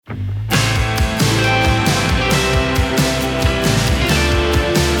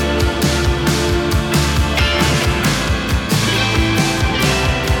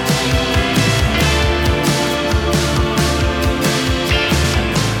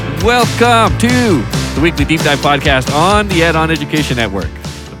Welcome to the Weekly Deep Dive Podcast on the Add On Education Network,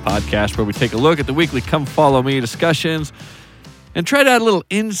 the podcast where we take a look at the weekly Come Follow Me discussions and try to add a little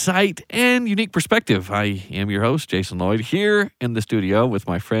insight and unique perspective. I am your host, Jason Lloyd, here in the studio with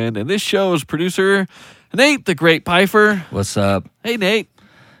my friend and this show's producer, Nate the Great Pfeiffer. What's up? Hey, Nate.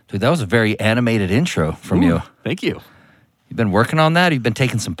 Dude, that was a very animated intro from you. Thank you. You've been working on that? You've been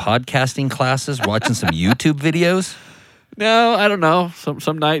taking some podcasting classes, watching some YouTube videos? No, I don't know.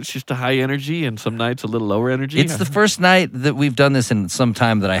 Some nights just a high energy and some nights a little lower energy. It's the first night that we've done this in some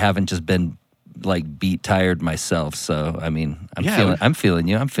time that I haven't just been like beat tired myself. So, I mean, I'm feeling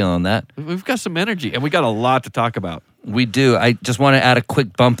you. I'm feeling that. We've got some energy and we got a lot to talk about. We do. I just want to add a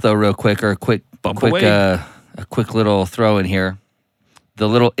quick bump though real quick, or a quick little throw in here. The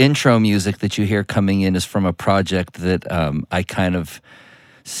little intro music that you hear coming in is from a project that I kind of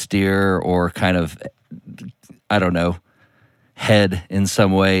steer or kind of, I don't know, head in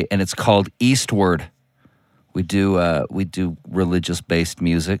some way, and it's called Eastward. We do religious-based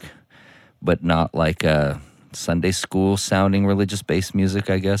music, but not like Sunday school sounding religious-based music,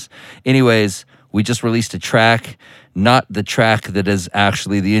 I guess. Anyways, we just released a track, not the track that is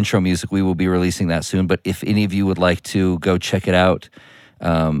actually the intro music. We will be releasing that soon, but if any of you would like to go check it out,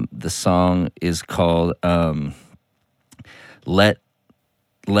 the song is called Let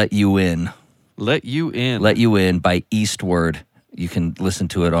You In. Let You In. Let You In by Eastward. You can listen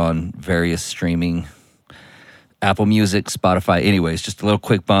to it on various streaming, Apple Music, Spotify. Anyways, just a little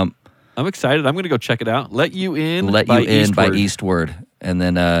quick bump. I'm excited. I'm going to go check it out. Let You In. Let You In by Eastward. And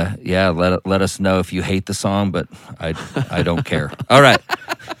then, let us know if you hate the song, but I don't care. All right.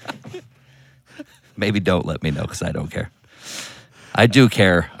 Maybe don't let me know because I don't care. I do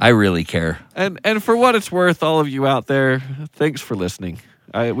care. I really care. And for what it's worth, all of you out there, thanks for listening.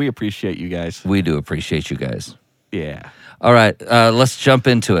 We appreciate you guys. We do appreciate you guys. Yeah. All right, let's jump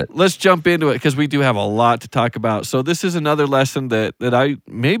into it. Let's jump into it because we do have a lot to talk about. So this is another lesson that I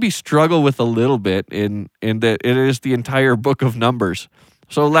maybe struggle with a little bit in that it is the entire book of Numbers.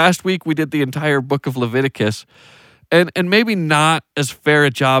 So last week we did the entire book of Leviticus, and maybe not as fair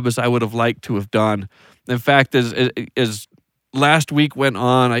a job as I would have liked to have done. In fact, as last week went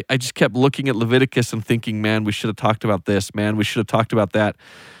on, I just kept looking at Leviticus and thinking, man, we should have talked about this. Man, we should have talked about that.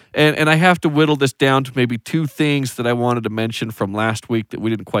 And I have to whittle this down to maybe two things that I wanted to mention from last week that we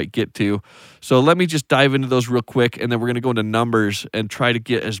didn't quite get to. So let me just dive into those real quick, and then we're going to go into Numbers and try to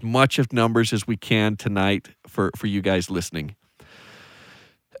get as much of Numbers as we can tonight for you guys listening.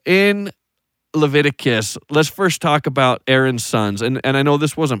 In Leviticus, let's first talk about Aaron's sons. And I know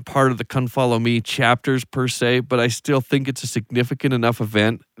this wasn't part of the Come Follow Me chapters per se, but I still think it's a significant enough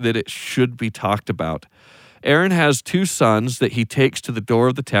event that it should be talked about. Aaron has two sons that he takes to the door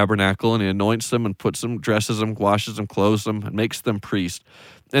of the tabernacle, and he anoints them and puts them, dresses them, washes them, clothes them, and makes them priests.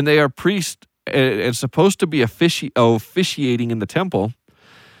 And they are priests and supposed to be officiating in the temple.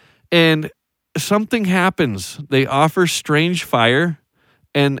 And something happens. They offer strange fire,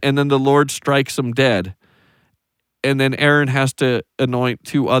 and then the Lord strikes them dead. And then Aaron has to anoint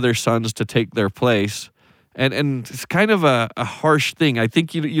two other sons to take their place. And it's kind of a harsh thing. I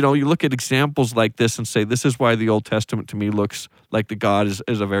think, you look at examples like this and say, this is why the Old Testament to me looks like the God is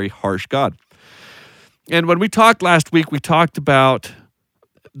a very harsh God. And when we talked last week, we talked about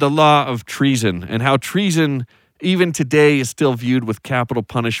the law of treason and how treason, even today, is still viewed with capital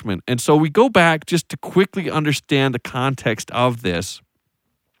punishment. And so we go back just to quickly understand the context of this.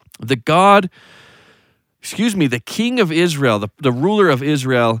 The king of Israel, the ruler of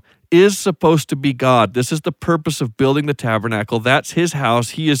Israel, is supposed to be God. This is the purpose of building the tabernacle. That's his house.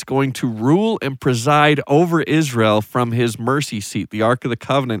 He is going to rule and preside over Israel from his mercy seat, the Ark of the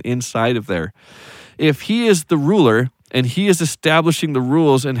Covenant inside of there. If he is the ruler and he is establishing the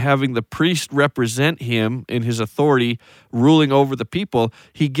rules and having the priest represent him in his authority, ruling over the people,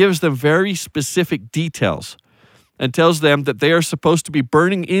 he gives them very specific details and tells them that they are supposed to be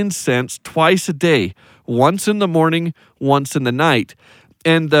burning incense twice a day, once in the morning, once in the night.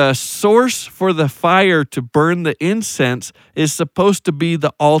 And the source for the fire to burn the incense is supposed to be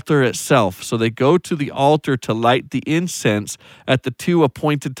the altar itself. So they go to the altar to light the incense at the two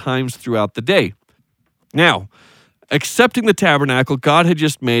appointed times throughout the day. Now, accepting the tabernacle, God had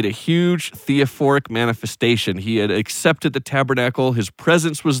just made a huge theophoric manifestation. He had accepted the tabernacle. His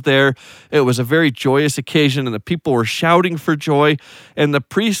presence was there. It was a very joyous occasion, and the people were shouting for joy. And the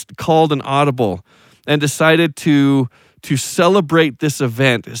priest called an audible and decided to celebrate this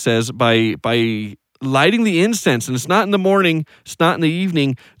event, it says, by lighting the incense. And it's not in the morning, it's not in the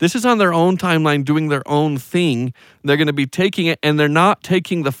evening. This is on their own timeline, doing their own thing. They're going to be taking it, and they're not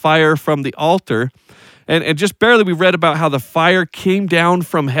taking the fire from the altar. And just barely we read about how the fire came down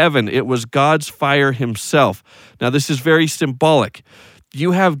from heaven. It was God's fire himself. Now, this is very symbolic.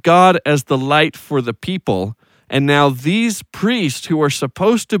 You have God as the light for the people, and now these priests who are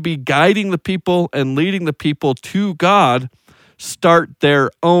supposed to be guiding the people and leading the people to God start their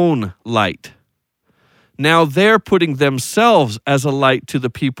own light. Now they're putting themselves as a light to the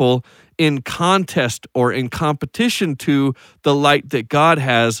people in contest or in competition to the light that God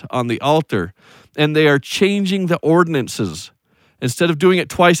has on the altar. And they are changing the ordinances. Instead of doing it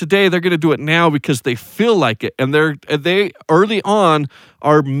twice a day, they're going to do it now because they feel like it. And they early on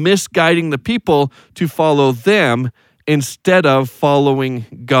are misguiding the people to follow them instead of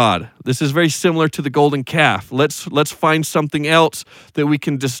following God. This is very similar to the golden calf. Let's find something else that we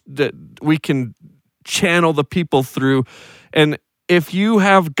can channel the people through. And if you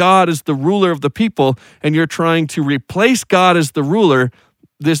have God as the ruler of the people and you're trying to replace God as the ruler,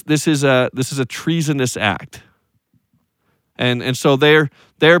 this is a treasonous act. And so they're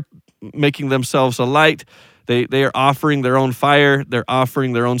making themselves a light. They are offering their own fire. They're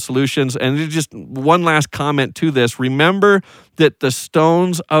offering their own solutions. And just one last comment to this. Remember that the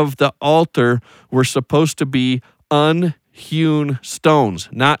stones of the altar were supposed to be unhewn stones,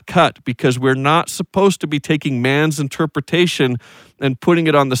 not cut, because we're not supposed to be taking man's interpretation and putting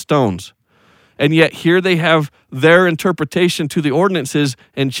it on the stones. And yet here they have their interpretation to the ordinances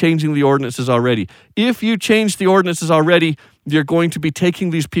and changing the ordinances already. If you change the ordinances already, you're going to be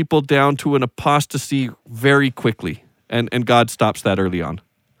taking these people down to an apostasy very quickly. And God stops that early on.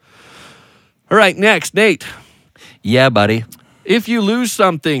 All right, next, Nate. Yeah, buddy. If you lose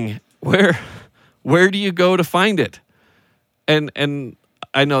something, where do you go to find it? And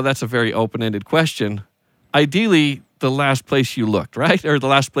I know that's a very open-ended question. Ideally, the last place you looked, right? Or the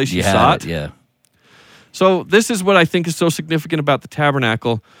last place you saw it. Yeah. So this is what I think is so significant about the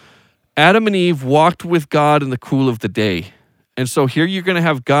tabernacle. Adam and Eve walked with God in the cool of the day. And so here you're going to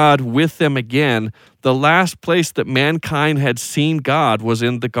have God with them again. The last place that mankind had seen God was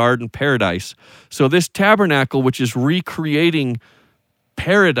in the garden paradise. So this tabernacle, which is recreating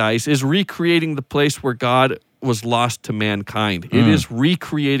paradise, is recreating the place where God was lost to mankind. It is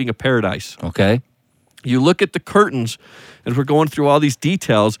recreating a paradise. Okay. You look at the curtains, and we're going through all these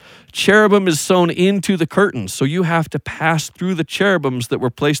details. Cherubim is sewn into the curtains, so you have to pass through the cherubims that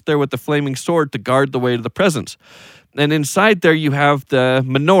were placed there with the flaming sword to guard the way to the presence. And inside there you have the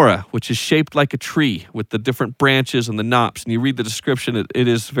menorah, which is shaped like a tree with the different branches and the knops. And you read the description, it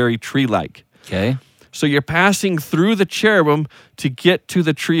is very tree-like. Okay. So you're passing through the cherubim to get to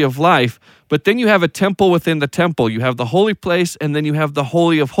the tree of life, but then you have a temple within the temple. You have the holy place, and then you have the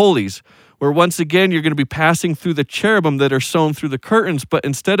Holy of Holies, where once again you're going to be passing through the cherubim that are sewn through the curtains, but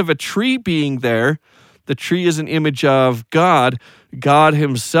instead of a tree being there, the tree is an image of God. God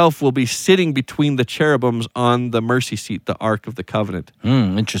himself will be sitting between the cherubims on the mercy seat, the Ark of the Covenant.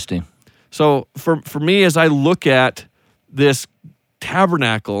 Interesting. So for me, as I look at this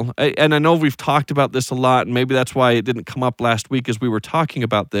tabernacle, and I know we've talked about this a lot, and maybe that's why it didn't come up last week as we were talking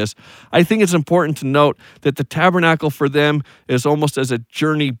about this. I think it's important to note that the tabernacle for them is almost as a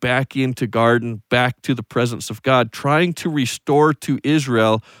journey back into garden, back to the presence of God, trying to restore to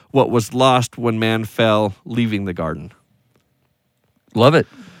Israel what was lost when man fell, leaving the garden. Love it.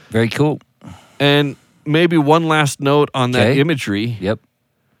 Very cool. And maybe one last note on that imagery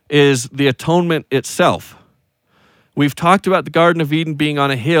is the atonement itself. We've talked about the Garden of Eden being on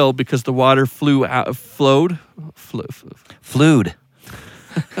a hill because the water flowed.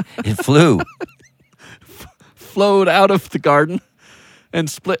 It flew. Flowed out of the garden and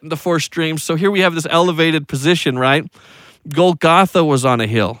split into 4 streams. So here we have this elevated position, right? Golgotha was on a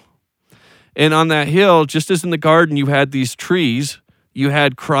hill. And on that hill, just as in the garden, you had these trees, you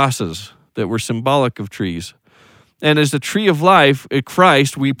had crosses that were symbolic of trees. And as the tree of life, in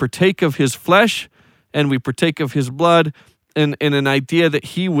Christ, we partake of his flesh and we partake of his blood in an idea that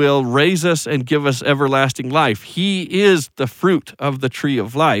he will raise us and give us everlasting life. He is the fruit of the tree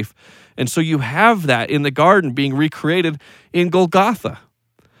of life. And so you have that in the garden being recreated in Golgotha.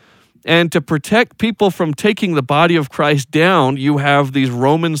 And to protect people from taking the body of Christ down, you have these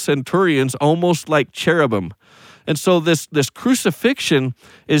Roman centurions almost like cherubim. And so this crucifixion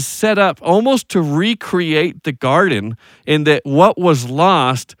is set up almost to recreate the garden in that what was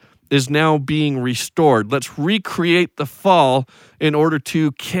lost is now being restored. Let's recreate the fall in order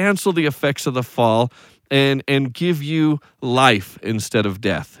to cancel the effects of the fall and give you life instead of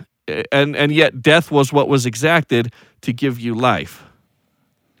death. And yet death was what was exacted to give you life.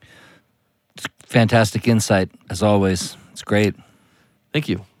 Fantastic insight, as always. It's great. Thank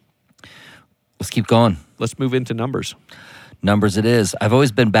you. Let's keep going. Let's move into Numbers. Numbers it is. I've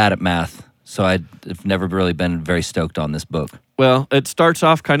always been bad at math, So I've never really been very stoked on this book. Well, it starts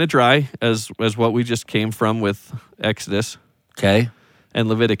off kind of dry as what we just came from with Exodus. Okay. And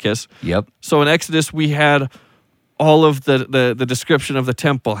Leviticus. Yep. So in Exodus, we had all of the description of the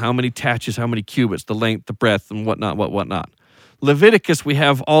temple, how many taches, how many cubits, the length, the breadth, and whatnot. Leviticus, we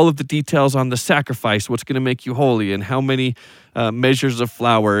have all of the details on the sacrifice, what's going to make you holy, and how many measures of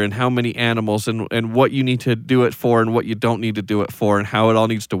flour, and how many animals, and what you need to do it for, and what you don't need to do it for, and how it all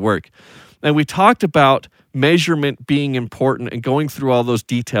needs to work. And we talked about measurement being important and going through all those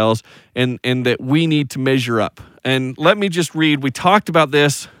details, and that we need to measure up. And let me just read. We talked about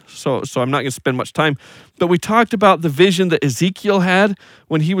this, so I'm not going to spend much time, but we talked about the vision that Ezekiel had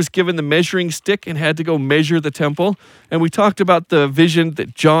when he was given the measuring stick and had to go measure the temple. And we talked about the vision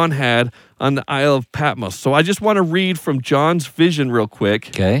that John had on the Isle of Patmos. So I just want to read from John's vision real quick.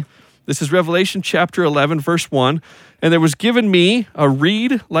 Okay. This is Revelation chapter 11, verse 1. And there was given me a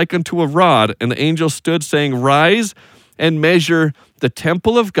reed like unto a rod, and the angel stood, saying, Rise and measure the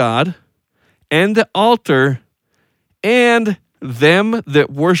temple of God, and the altar, and them that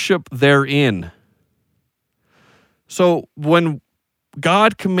worship therein. So when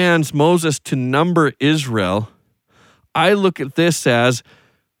God commands Moses to number Israel, I look at this as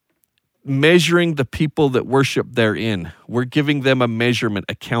measuring the people that worship therein. We're giving them a measurement,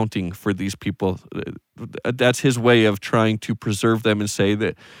 accounting for these people. That's his way of trying to preserve them and say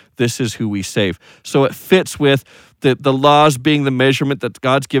that this is who we save. So it fits with the laws being the measurement that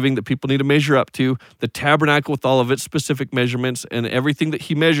God's giving that people need to measure up to, the tabernacle with all of its specific measurements, and everything that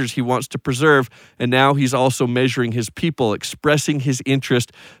he measures he wants to preserve. And now he's also measuring his people, expressing his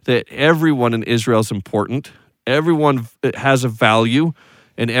interest that everyone in Israel is important, everyone has a value,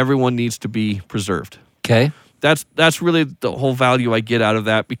 and everyone needs to be preserved. Okay. That's really the whole value I get out of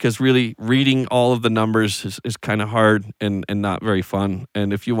that, because really reading all of the numbers is kind of hard and not very fun.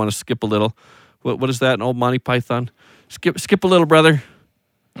 And if you want to skip a little, what is that, an old Monty Python? Skip a little, brother.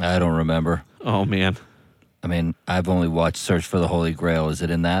 I don't remember. Oh, man. I mean, I've only watched Search for the Holy Grail. Is it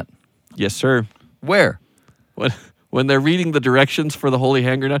in that? Yes, sir. Where? When they're reading the directions for the holy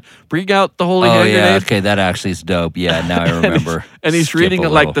hand grenade, bring out the holy hand grenade. grenade. Okay, that actually is dope. Yeah, now I remember. and he's reading it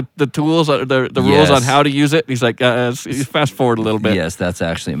like the tools, the rules on how to use it. And he's like, fast forward a little bit. Yes, that's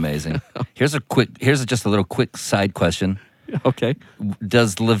actually amazing. Here's just a little quick side question. Okay.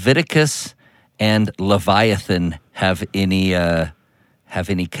 Does Leviticus and Leviathan have any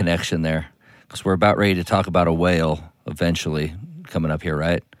connection there? Because we're about ready to talk about a whale eventually coming up here,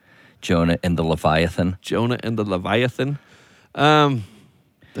 right? Jonah and the Leviathan. Jonah and the Leviathan.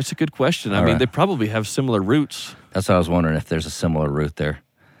 That's a good question. I mean, they probably have similar roots. That's what I was wondering, if there's a similar root there.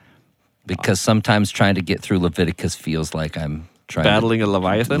 Because sometimes trying to get through Leviticus feels like I'm battling a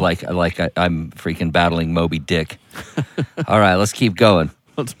Leviathan? Like I'm freaking battling Moby Dick. All right, let's keep going.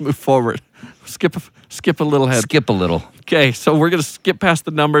 Let's move forward. Skip a little head. Skip a little. Okay, so we're going to skip past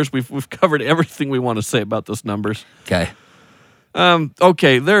the numbers. We've covered everything we want to say about those numbers. Okay.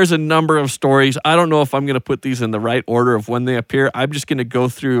 Okay, there's a number of stories. I don't know if I'm going to put these in the right order of when they appear. I'm just going to go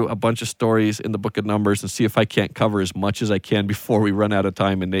through a bunch of stories in the book of Numbers and see if I can't cover as much as I can before we run out of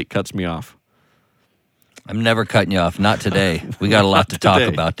time and Nate cuts me off. I'm never cutting you off. Not today. We got a lot to talk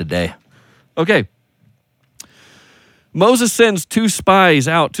about today. Okay. Moses sends 2 spies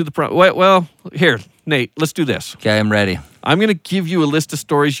out to the well, here, Nate, let's do this. Okay, I'm ready. I'm going to give you a list of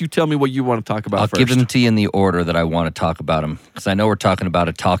stories. You tell me what you want to talk about first. I'll give them to you in the order that I want to talk about them, because I know we're talking about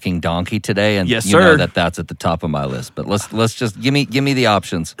a talking donkey today, and yes, you know that's at the top of my list. But let's just give me the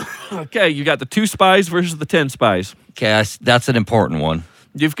options. Okay, you got the 2 spies versus the 10 spies. Okay, that's an important one.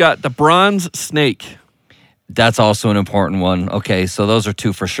 You've got the bronze snake. That's also an important one. Okay, so those are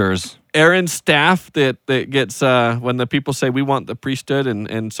 2 for sures. Aaron's staff that gets, when the people say we want the priesthood,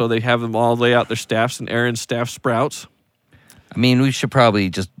 and so they have them all lay out their staffs, and Aaron's staff sprouts. I mean, we should probably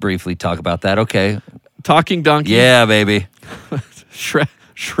just briefly talk about that. Okay. Talking donkey. Yeah, baby.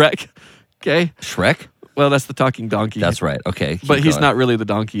 Shrek. Okay. Shrek? Well, that's the talking donkey. That's right. Okay. But he's not really the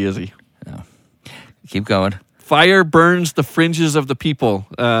donkey, is he? No. Keep going. Fire burns the fringes of the people,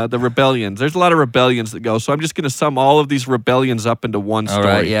 the rebellions. There's a lot of rebellions that go, so I'm just going to sum all of these rebellions up into one story. All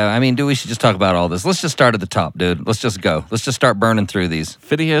right, yeah. I mean, we should just talk about all this. Let's just start at the top, dude. Let's just go. Let's just start burning through these.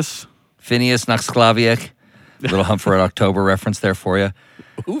 Phineas Naxklaviak. Little Hunt for Red October reference there for you.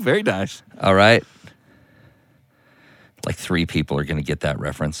 Ooh, very nice. All right. Like 3 people are going to get that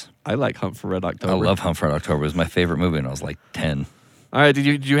reference. I like Hunt for Red October. I love Hunt for Red October. It was my favorite movie when I was like 10. All right,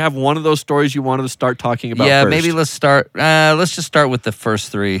 did you have one of those stories you wanted to start talking about Yeah, first? maybe let's start. Let's just start with the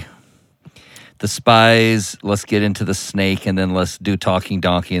first 3. The spies, let's get into the snake, and then let's do talking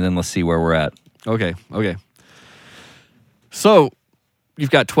donkey, and then let's see where we're at. Okay. So, you've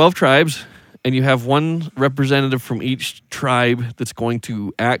got 12 tribes. and you have one representative from each tribe that's going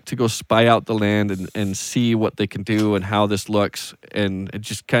to act to go spy out the land and see what they can do and how this looks, and it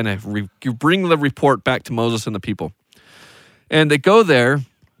just kind of you bring the report back to Moses and the people. And they go there,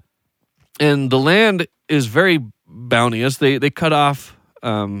 and the land is very bounteous. They cut off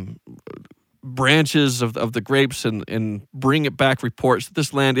branches of the grapes and bring it back reports that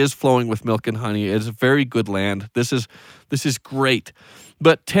this land is flowing with milk and honey. It's a very good land. This is great.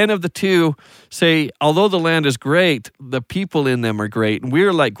 But 10 of the 2 say, although the land is great, the people in them are great, and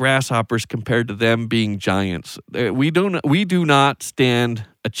we're like grasshoppers compared to them being giants. We do not stand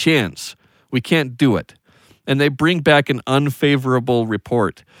a chance. We can't do it. And they bring back an unfavorable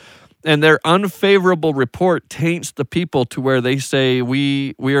report. And their unfavorable report taints the people to where they say,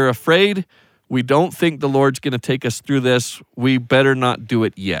 we are afraid. We don't think the Lord's going to take us through this. We better not do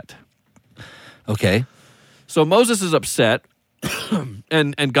it yet. Okay. So Moses is upset,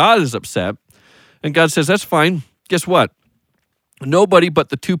 and God is upset. And God says, that's fine. Guess what? Nobody but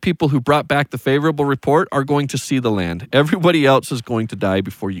the 2 people who brought back the favorable report are going to see the land. Everybody else is going to die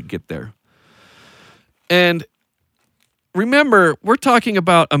before you get there. And remember, we're talking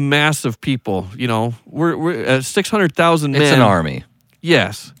about a mass of people. You know, we're 600,000 men. It's an army.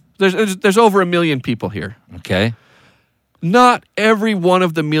 Yes. There's over 1 million people here. Okay. Not every one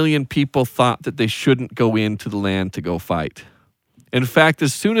of the 1 million people thought that they shouldn't go into the land to go fight. In fact,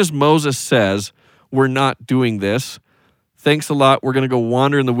 as soon as Moses says, we're not doing this, thanks a lot, we're going to go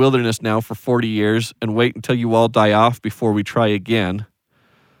wander in the wilderness now for 40 years and wait until you all die off before we try again,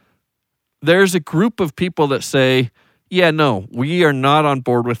 there's a group of people that say, yeah, no, we are not on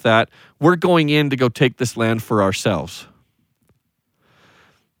board with that. We're going in to go take this land for ourselves.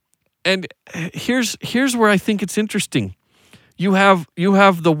 And here's where I think it's interesting. You have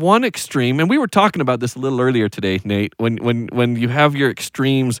the one extreme, and we were talking about this a little earlier today, Nate, when you have your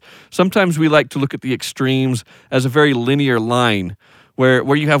extremes. Sometimes we like to look at the extremes as a very linear line,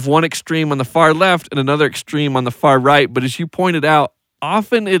 where you have one extreme on the far left and another extreme on the far right. But as you pointed out,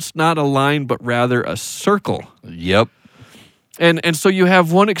 often it's not a line, but rather a circle. Yep. And so you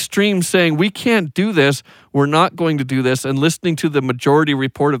have one extreme saying, we can't do this, we're not going to do this, and listening to the majority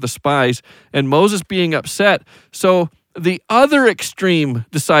report of the spies, and Moses being upset. So the other extreme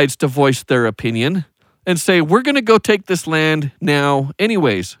decides to voice their opinion and say, we're going to go take this land now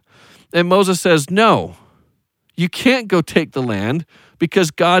anyways. And Moses says, no, you can't go take the land because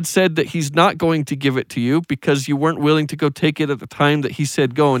God said that he's not going to give it to you because you weren't willing to go take it at the time that he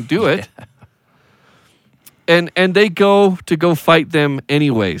said go and do it. And they go fight them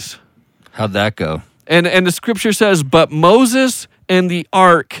anyways. How'd that go? And the scripture says, but Moses and the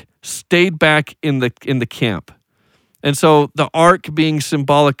ark stayed back in the camp. And so the ark being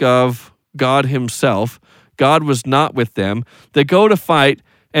symbolic of God himself, God was not with them. They go to fight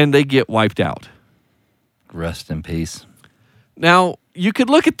and they get wiped out. Rest in peace. Now, you could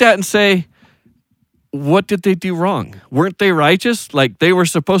look at that and say, what did they do wrong? Weren't they righteous? Like they were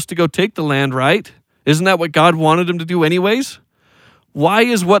supposed to go take the land, right? Isn't that what God wanted them to do anyways? Why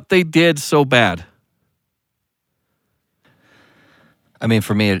is what they did so bad? I mean,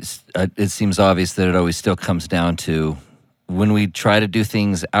 for me, it seems obvious that it always still comes down to when we try to do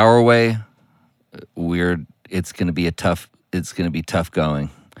things our way, it's going to be tough going.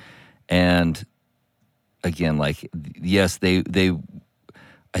 And again, like, yes, they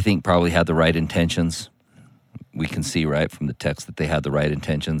I think probably had the right intentions. We can see right from the text that they had the right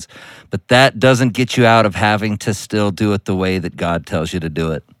intentions, but that doesn't get you out of having to still do it the way that God tells you to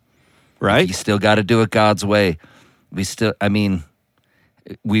do it. Right? You still got to do it God's way.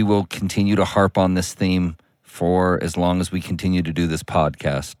 We will continue to harp on this theme for as long as we continue to do this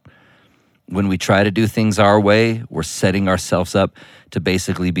podcast. When we try to do things our way, we're setting ourselves up to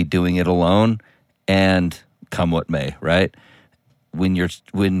basically be doing it alone and come what may, right?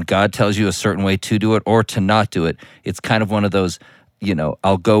 When God tells you a certain way to do it or to not do it, it's kind of one of those,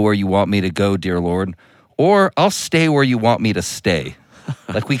 I'll go where you want me to go, dear Lord, or I'll stay where you want me to stay.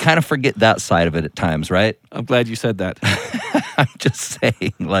 Like we kind of forget that side of it at times, right? I'm glad you said that. I'm just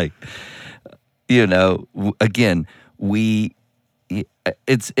saying, again,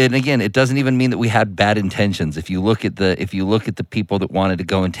 it doesn't even mean that we had bad intentions. If you look at the people that wanted to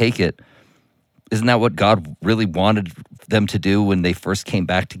go and take it, isn't that what God really wanted them to do when they first came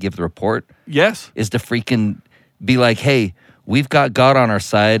back to give the report? Yes. Is to freaking be like, hey, we've got God on our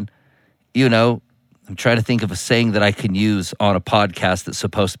side. I'm trying to think of a saying that I can use on a podcast that's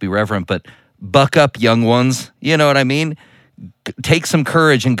supposed to be reverent, but buck up, young ones. You know what I mean? Take some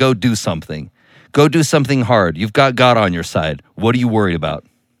courage and go do something. Go do something hard. You've got God on your side. What are you worried about?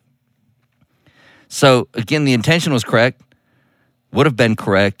 So, again, the intention was correct, would have been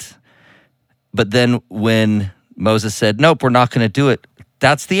correct. But then when Moses said, nope, we're not going to do it,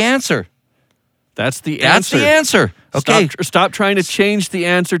 that's the answer. That's the That's answer. the answer. Okay. Stop trying to change the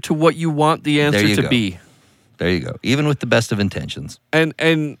answer to what you want the answer to go. be. There you go. Even with the best of intentions. And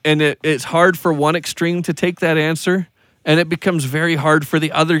it's hard for one extreme to take that answer, and it becomes very hard for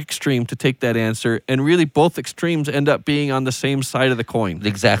the other extreme to take that answer. And really, both extremes end up being on the same side of the coin.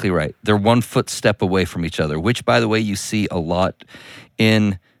 Exactly right. They're 1 footstep away from each other, which, by the way, you see a lot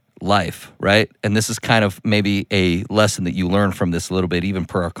in life, right? And this is kind of maybe a lesson that you learn from this a little bit, even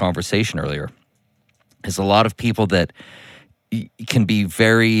per our conversation earlier, is a lot of people that can be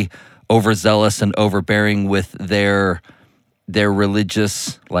very overzealous and overbearing with their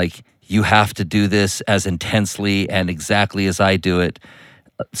religious, like, you have to do this as intensely and exactly as I do it.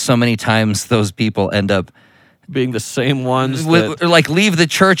 So many times those people end up being the same ones or like leave the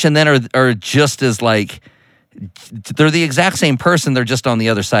church and then are just as like, they're the exact same person, they're just on the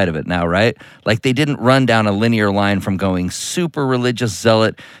other side of it now, right? Like they didn't run down a linear line from going super religious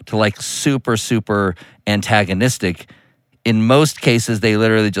zealot to like super, super antagonistic. In most cases, they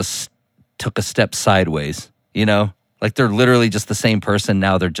literally just took a step sideways, you know? Like they're literally just the same person.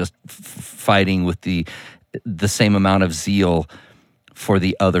 Now they're just fighting with the same amount of zeal for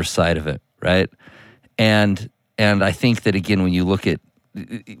the other side of it, right? And I think that again, when you look at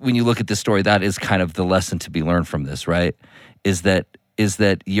this story, that is kind of the lesson to be learned from this, right? Is that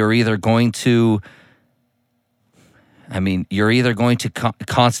you're either going to,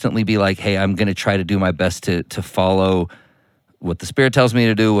 constantly be like, hey, I'm going to try to do my best to follow what the Spirit tells me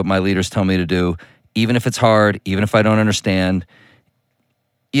to do, what my leaders tell me to do, even if it's hard, even if I don't understand,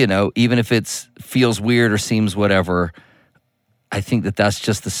 you know, even if it feels weird or seems whatever. I think that that's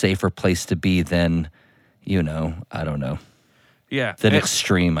just the safer place to be than, you know, I don't know. Yeah. Than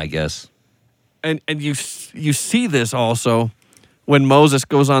extreme, I guess. And you see this also when Moses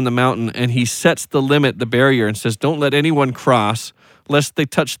goes on the mountain and he sets the limit, the barrier, and says, don't let anyone cross lest they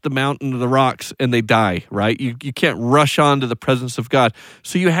touch the mountain or the rocks and they die, right? You can't rush onto the presence of God.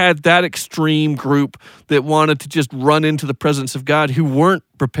 So you had that extreme group that wanted to just run into the presence of God who weren't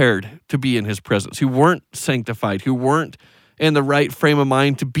prepared to be in his presence, who weren't sanctified, who weren't in the right frame of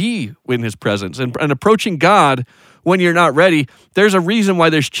mind to be in his presence. And approaching God when you're not ready, there's a reason why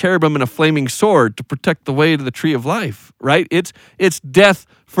there's cherubim and a flaming sword to protect the way to the tree of life, right? It's death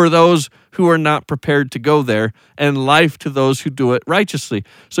for those who are not prepared to go there and life to those who do it righteously.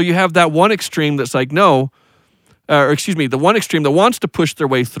 So you have that one extreme that's like, the one extreme that wants to push their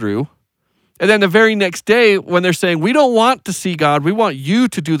way through. And then the very next day when they're saying, we don't want to see God, we want you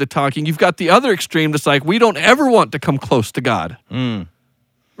to do the talking, you've got the other extreme that's like, we don't ever want to come close to God.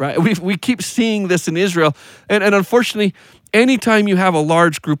 Right? We keep seeing this in Israel. And unfortunately, anytime you have a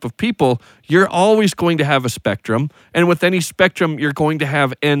large group of people, you're always going to have a spectrum. And with any spectrum, you're going to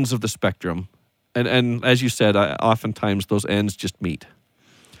have ends of the spectrum. And as you said, oftentimes those ends just meet.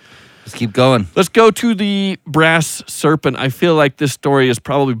 Let's keep going. Let's go to the brass serpent. I feel like this story is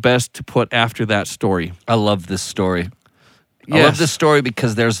probably best to put after that story. I love this story. Yes. I love this story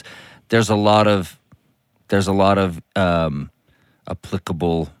because there's a lot of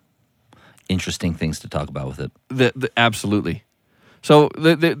applicable, interesting things to talk about with it. Absolutely. So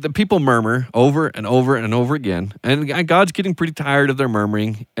the people murmur over and over and over again, and God's getting pretty tired of their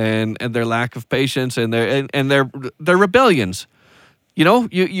murmuring and their lack of patience and their rebellions. You know,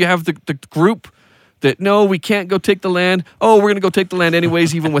 you have the group that, no, we can't go take the land. Oh, we're going to go take the land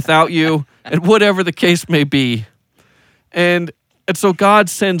anyways, even without you, and whatever the case may be. And so God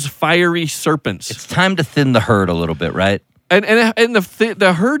sends fiery serpents. It's time to thin the herd a little bit, right? And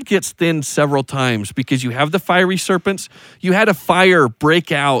the herd gets thinned several times because you have the fiery serpents. You had a fire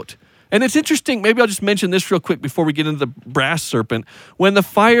break out. And it's interesting, maybe I'll just mention this real quick before we get into the brass serpent. When the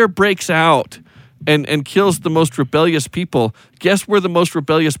fire breaks out and kills the most rebellious people, guess where the most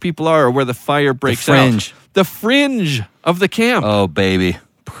rebellious people are, or where the fire breaks out? The fringe of the camp. Oh, baby.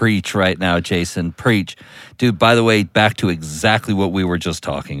 Preach right now, Jason. Preach. Dude, by the way, back to exactly what we were just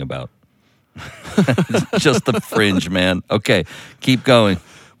talking about. Just the fringe, man. Okay, keep going.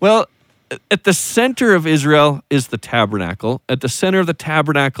 Well, at the center of Israel is the tabernacle. At the center of the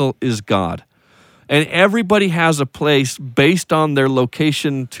tabernacle is God. And everybody has a place based on their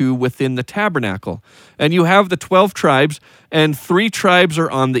location to within the tabernacle. And you have the 12 tribes, and 3 tribes are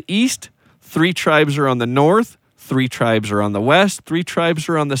on the east, 3 tribes are on the north, 3 tribes are on the west, 3 tribes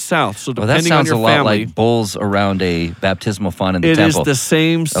are on the south. So depending on your family, that sounds a lot like bulls around a baptismal font in the temple. It is the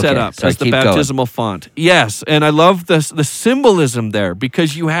same setup as the baptismal font. Yes, and I love the symbolism there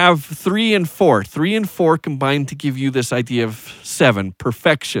because you have 3 and 4. 3 and 4 combined to give you this idea of 7,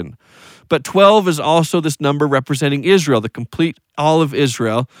 perfection. But 12 is also this number representing Israel, the complete all of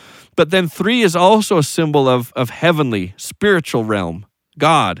Israel. But then 3 is also a symbol of heavenly, spiritual realm,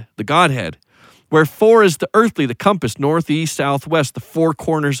 God, the Godhead. Where 4 is the earthly, the compass, north, east, south, west, the 4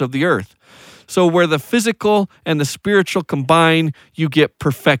 corners of the earth. So where the physical and the spiritual combine, you get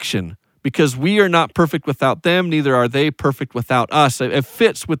perfection. Because we are not perfect without them, neither are they perfect without us. It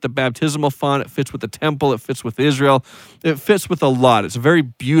fits with the baptismal font, it fits with the temple, it fits with Israel, it fits with a lot. It's a very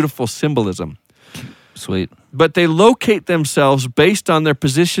beautiful symbolism. Sweet. But they locate themselves based on their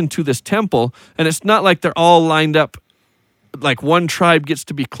position to this temple, and it's not like they're all lined up like one tribe gets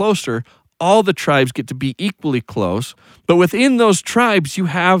to be closer. All the tribes get to be equally close. But within those tribes, you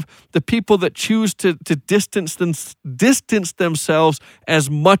have the people that choose to distance themselves as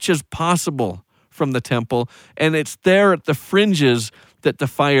much as possible from the temple. And it's there at the fringes that the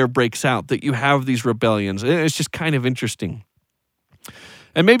fire breaks out, that you have these rebellions. And it's just kind of interesting.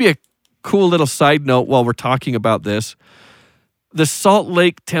 And maybe a cool little side note while we're talking about this. The Salt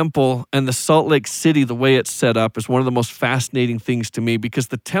Lake Temple and the Salt Lake City, the way it's set up, is one of the most fascinating things to me because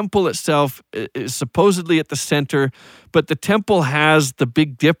the temple itself is supposedly at the center, but the temple has the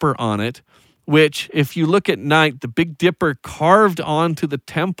Big Dipper on it, which, if you look at night, the Big Dipper carved onto the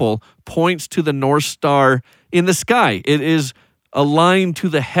temple points to the North Star in the sky. It is a line to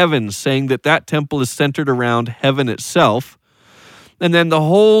the heavens saying that that temple is centered around heaven itself. And then the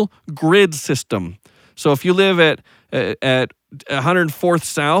whole grid system. So if you live at 104th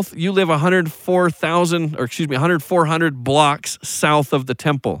South, you live 10400 blocks south of the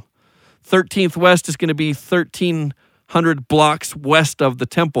temple. 13th West is going to be 1300 blocks west of the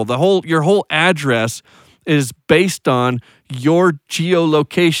temple. Your whole address is based on your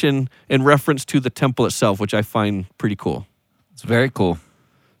geolocation in reference to the temple itself, which I find pretty cool. It's very cool.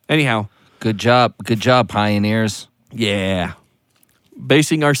 Anyhow. Good job, pioneers. Yeah.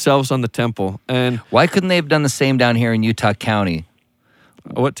 Basing ourselves on the temple. And why couldn't they have done the same down here in Utah County?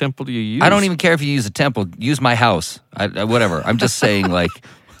 What temple do you use? I don't even care if you use a temple. Use my house. Whatever. I'm just saying, like,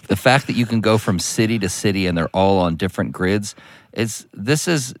 the fact that you can go from city to city and they're all on different grids.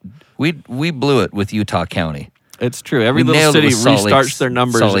 We blew it with Utah County. It's true. Every little city restarts their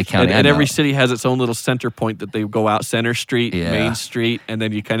numbers, Salt Lake County, and every city has its own little center point that they go out, Center Street, Yeah. Main Street, and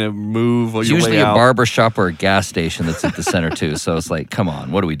then you kind of move It's your usually way out. a barber shop or a gas station that's at the center too. So it's like, come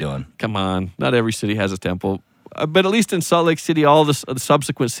on, what are we doing? Come on. Not every city has a temple. But at least in Salt Lake City, all the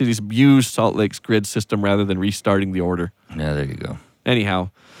subsequent cities use Salt Lake's grid system rather than restarting the order. Yeah, there you go. Anyhow,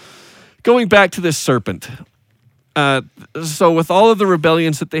 going back to this serpent. So with all of the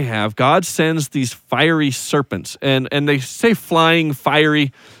rebellions that they have, God sends these fiery serpents. And they say flying,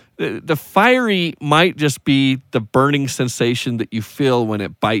 fiery. The fiery might just be the burning sensation that you feel when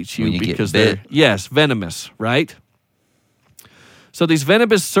it bites you, When you because get bit. they're venomous, right? So these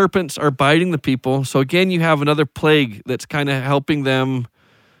venomous serpents are biting the people. So again, you have another plague that's kind of helping them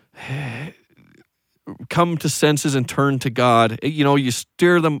come to senses and turn to God. You know, you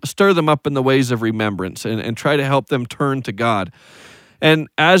stir them up in the ways of remembrance and try to help them turn to God. And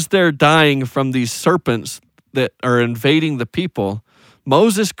as they're dying from these serpents that are invading the people,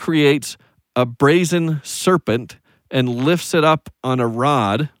 Moses creates a brazen serpent and lifts it up on a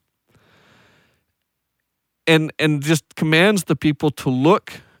rod and just commands the people to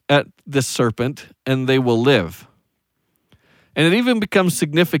look at this serpent and they will live. And it even becomes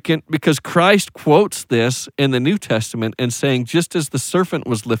significant because Christ quotes this in the New Testament and saying, just as the serpent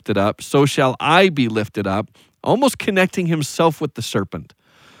was lifted up, so shall I be lifted up, almost connecting himself with the serpent.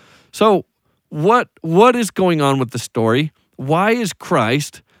 So what is going on with the story? Why is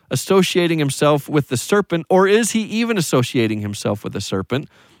Christ associating himself with the serpent, or is he even associating himself with the serpent?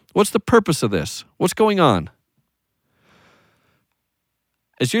 What's the purpose of this? What's going on?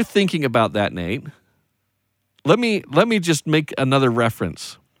 As you're thinking about that, Nate, let me just make another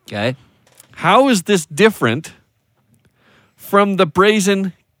reference. Okay. How is this different from the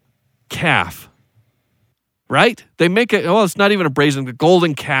brazen calf? Right? They make it's not even a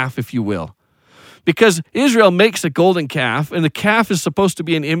golden calf, if you will. Because Israel makes a golden calf, and the calf is supposed to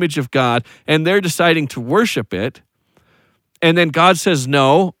be an image of God, and they're deciding to worship it. And then God says,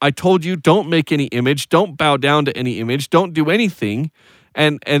 no, I told you, don't make any image, don't bow down to any image, don't do anything,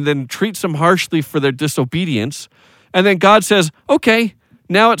 and then treats them harshly for their disobedience. And then God says, okay,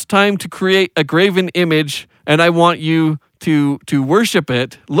 now it's time to create a graven image, and I want you to worship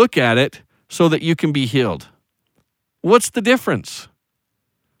it, look at it, so that you can be healed. What's the difference?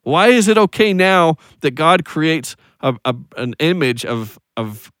 Why is it okay now that God creates an image of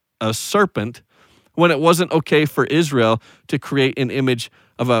a serpent when it wasn't okay for Israel to create an image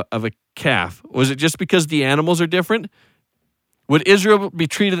of a calf? Was it just because the animals are different? Would Israel be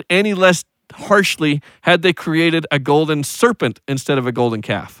treated any less harshly had they created a golden serpent instead of a golden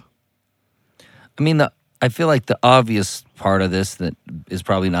calf? I mean, I feel like the obvious part of this that is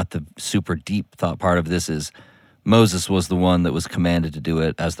probably not the super deep thought part of this is Moses was the one that was commanded to do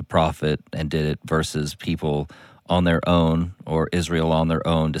it as the prophet and did it versus people on their own or Israel on their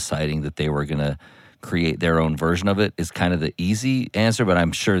own deciding that they were going to create their own version of it is kind of the easy answer, but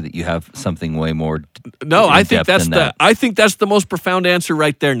I'm sure that you have something way more. No, I think that's that. I think that's the most profound answer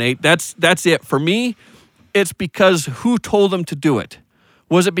right there, Nate. That's it for me. It's because who told them to do it?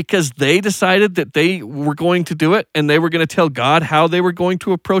 Was it because they decided that they were going to do it and they were going to tell God how they were going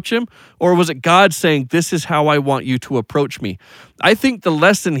to approach him? Or was it God saying, this is how I want you to approach me? I think the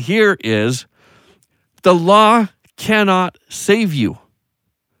lesson here is the law cannot save you.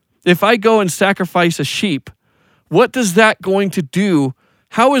 If I go and sacrifice a sheep, what does that going to do?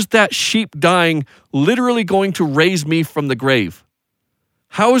 How is that sheep dying literally going to raise me from the grave?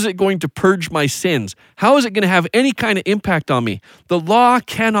 How is it going to purge my sins? How is it going to have any kind of impact on me? The law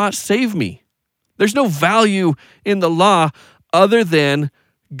cannot save me. There's no value in the law other than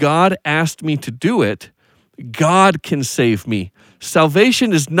God asked me to do it. God can save me.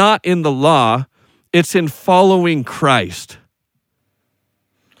 Salvation is not in the law. It's in following Christ.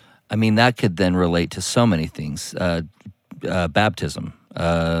 I mean, that could then relate to so many things. Baptism,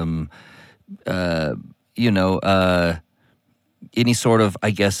 any sort of,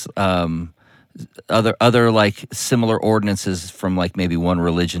 I guess, other like similar ordinances from like maybe one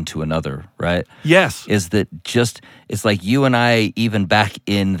religion to another, right? Yes. Is that just, it's like you and I, even back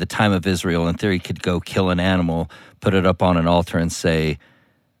in the time of Israel, in theory, could go kill an animal, put it up on an altar and say,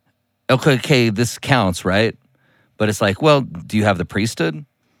 okay, this counts, right? But it's like, well, do you have the priesthood?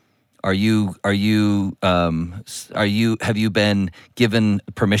 Have you been given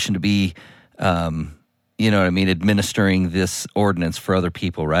permission to be, administering this ordinance for other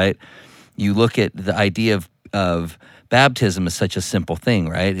people, right? You look at the idea of baptism as such a simple thing,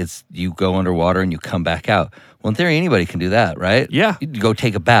 right? It's you go underwater and you come back out. Well, in theory, anybody can do that, right? Yeah. You go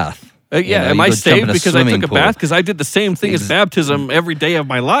take a bath. Am I saved because I took a bath? Because I did the same thing as baptism every day of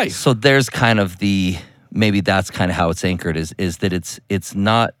my life. So there's kind of maybe that's kind of how it's anchored is that it's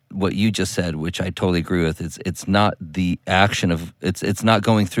not what you just said, which I totally agree with. It's not the action of it's not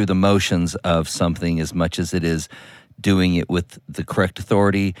going through the motions of something as much as it is doing it with the correct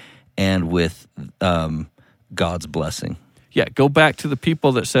authority and with God's blessing. Yeah, go back to the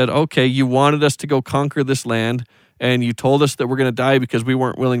people that said, okay, you wanted us to go conquer this land and you told us that we're going to die because we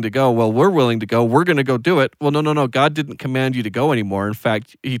weren't willing to go. Well, we're willing to go. We're going to go do it. Well, no. God didn't command you to go anymore. In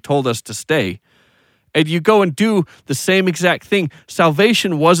fact, he told us to stay. And you go and do the same exact thing.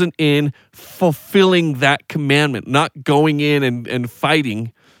 Salvation wasn't in fulfilling that commandment, not going in and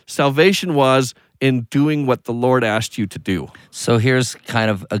fighting. Salvation was in doing what the Lord asked you to do. So here's kind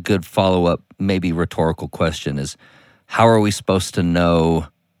of a good follow-up, maybe rhetorical question is, how are we supposed to know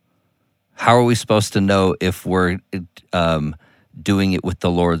if we're doing it with the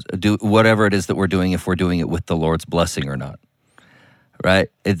Lord's, whatever it is that we're doing, if we're doing it with the Lord's blessing or not? Right,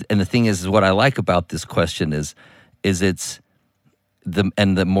 and the thing is what I like about this question is it's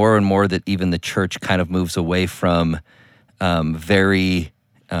the more and more that even the church kind of moves away from very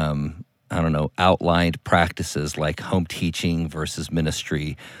outlined practices like home teaching versus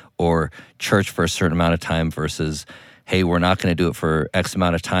ministry or church for a certain amount of time versus, hey, we're not going to do it for X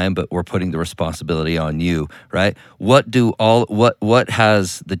amount of time, but we're putting the responsibility on you. Right? What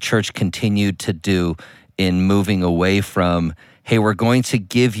has the church continued to do in moving away from, hey, we're going to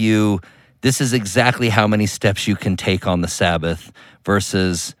give you, this is exactly how many steps you can take on the Sabbath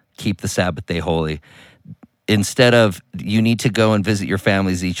versus keep the Sabbath day holy. Instead of, you need to go and visit your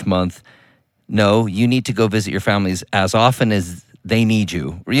families each month. No, you need to go visit your families as often as they need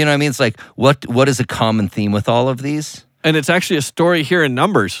you. You know what I mean? It's like, what is a common theme with all of these? And it's actually a story here in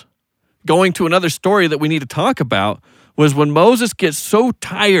Numbers. Going to another story that we need to talk about was when Moses gets so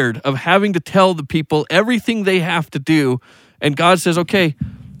tired of having to tell the people everything they have to do, and God says, okay,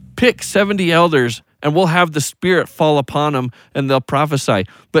 pick 70 elders and we'll have the Spirit fall upon them and they'll prophesy.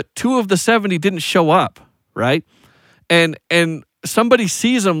 But 2 of the 70 didn't show up, right? And somebody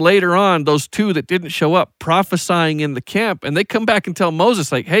sees them later on, those 2 that didn't show up, prophesying in the camp, and they come back and tell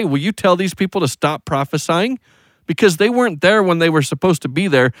Moses, like, hey, will you tell these people to stop prophesying? Because they weren't there when they were supposed to be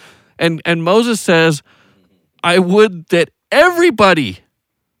there. And Moses says, I would that everybody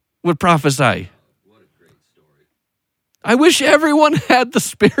would prophesy. I wish everyone had the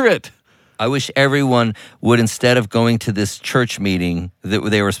Spirit. I wish everyone would, instead of going to this church meeting that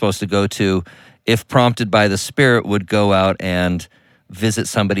they were supposed to go to, if prompted by the Spirit, would go out and visit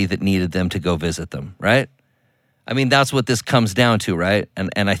somebody that needed them to go visit them, right? I mean, that's what this comes down to, right?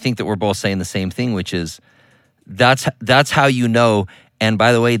 And I think that we're both saying the same thing, which is that's how you know. And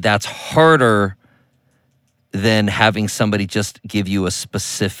by the way, that's harder than having somebody just give you a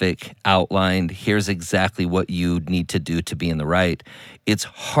specific outline. Here's exactly what you need to do to be in the right. It's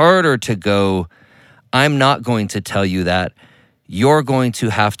harder to go, I'm not going to tell you that. You're going to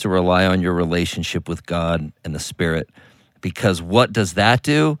have to rely on your relationship with God and the Spirit, because what does that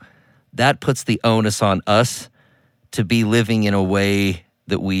do? That puts the onus on us to be living in a way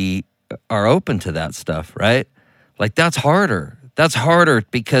that we are open to that stuff, right? Like that's harder. That's harder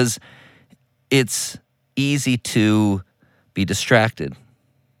because it's easy to be distracted.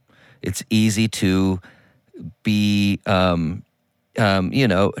 It's easy to be, to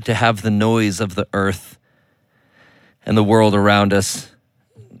have the noise of the earth and the world around us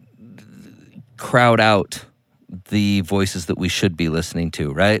crowd out the voices that we should be listening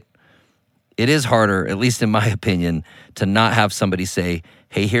to, right? It is harder, at least in my opinion, to not have somebody say,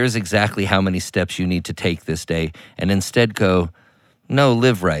 hey, here's exactly how many steps you need to take this day, and instead go, no,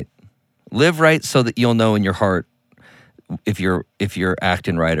 live right. Live right so that you'll know in your heart if you're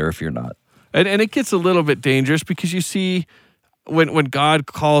acting right or if you're not. And it gets a little bit dangerous because you see when God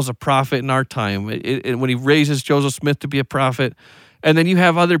calls a prophet in our time, when he raises Joseph Smith to be a prophet, and then you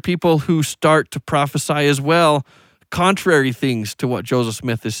have other people who start to prophesy as well, contrary things to what Joseph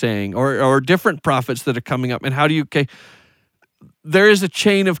Smith is saying, or different prophets that are coming up. And how do you, there is a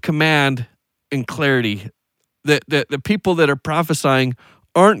chain of command and clarity that the people that are prophesying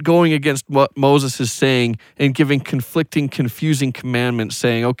aren't going against what Moses is saying and giving conflicting, confusing commandments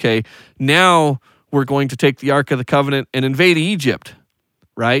saying, okay, now we're going to take the Ark of the Covenant and invade Egypt,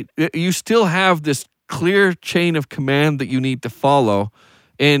 right? You still have this clear chain of command that you need to follow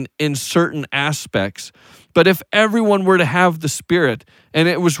in certain aspects. But if everyone were to have the Spirit, and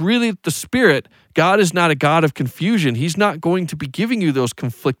it was really the Spirit, God is not a God of confusion. He's not going to be giving you those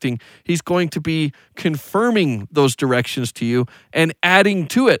conflicting. He's going to be confirming those directions to you and adding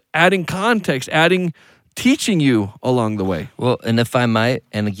to it, adding context, teaching you along the way. Well, and if I might,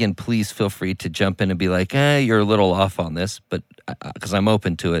 and again, please feel free to jump in and be like, you're a little off on this, but because I'm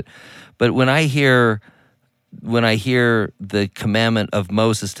open to it. But when I hear the commandment of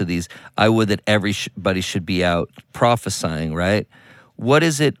Moses to these, I would that everybody should be out prophesying, right? What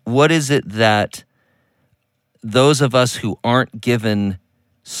is it that those of us who aren't given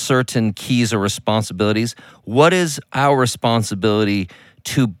certain keys or responsibilities, what is our responsibility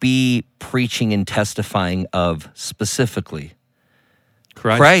to be preaching and testifying of specifically?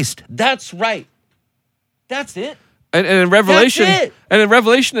 Christ. That's right. That's it. And in Revelation,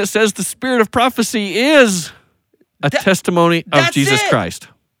 it says the spirit of prophecy is a testimony of Jesus Christ.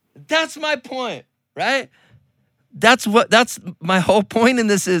 That's my point, right? That's my whole point in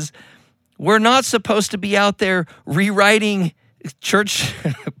this is we're not supposed to be out there rewriting church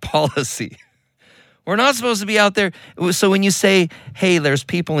policy. We're not supposed to be out there. So when you say, hey, there's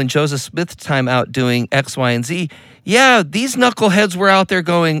people in Joseph Smith's time out doing X, Y, and Z, yeah, these knuckleheads were out there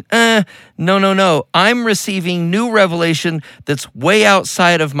going, no. I'm receiving new revelation that's way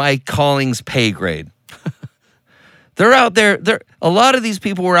outside of my calling's pay grade. They're out there. A lot of these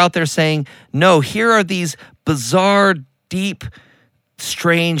people were out there saying, no, here are these bizarre, deep,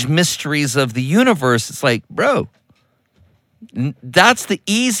 strange mysteries of the universe. It's like, bro, this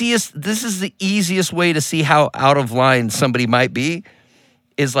is the easiest way to see how out of line somebody might be,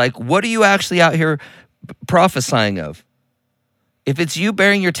 is like, what are you actually out here prophesying of? If it's you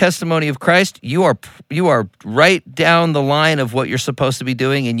bearing your testimony of Christ, you are right down the line of what you're supposed to be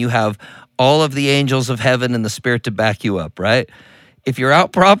doing, and you have all of the angels of heaven and the Spirit to back you up, right? If you're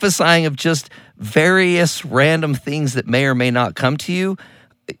out prophesying of just various random things that may or may not come to you,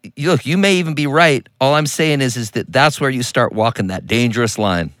 look, you may even be right. All I'm saying is that that's where you start walking that dangerous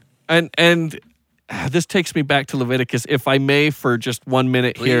line. And this takes me back to Leviticus, if I may, for just 1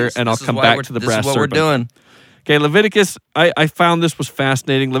 minute. Please, here, and I'll come back to the brass serpent. This is what we're doing. Okay, Leviticus, I found this was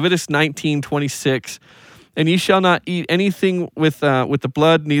fascinating. Leviticus 19:26, and ye shall not eat anything with the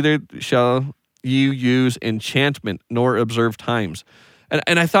blood, neither shall you use enchantment, nor observe times.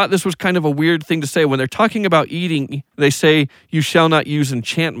 And I thought this was kind of a weird thing to say. When they're talking about eating, they say, you shall not use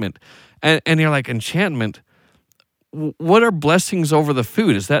enchantment. And you're like, enchantment? What are blessings over the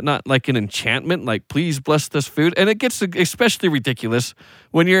food? Is that not like an enchantment? Like, please bless this food? And it gets especially ridiculous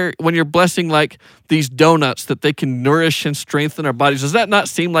when you're blessing like these donuts that they can nourish and strengthen our bodies. Does that not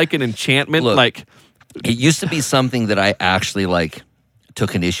seem like an enchantment? Look, it used to be something that I actually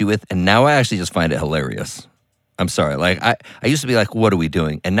took an issue with, and now I actually just find it hilarious. I'm sorry. I used to be like, what are we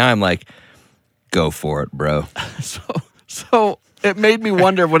doing? And now I'm like, go for it, bro. So it made me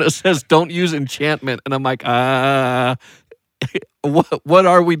wonder when it says don't use enchantment. And I'm like, what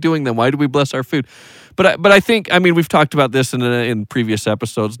are we doing then? Why do we bless our food? But I think, I mean, we've talked about this in previous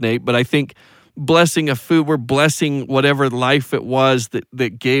episodes, Nate, but I think blessing of food, we're blessing whatever life it was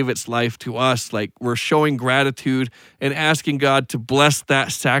that gave its life to us. Like, we're showing gratitude and asking God to bless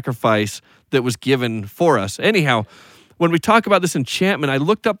that sacrifice that was given for us. Anyhow, when we talk about this enchantment, I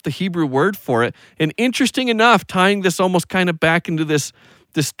looked up the Hebrew word for it, and interesting enough, tying this almost kind of back into this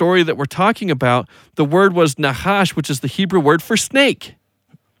story that we're talking about, the word was nahash, which is the Hebrew word for snake.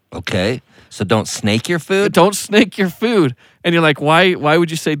 Okay. So don't snake your food? Don't snake your food. And you're like, why would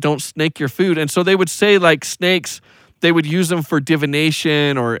you say don't snake your food? And so they would say, like, snakes, they would use them for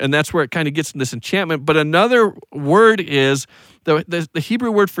divination, and that's where it kind of gets in this enchantment. But another word is, the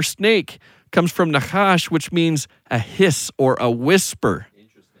Hebrew word for snake comes from nahash, which means a hiss or a whisper.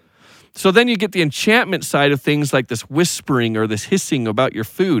 So then you get the enchantment side of things, like this whispering or this hissing about your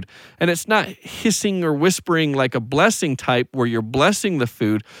food. And it's not hissing or whispering like a blessing type where you're blessing the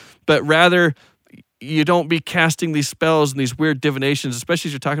food, but rather you don't be casting these spells and these weird divinations, especially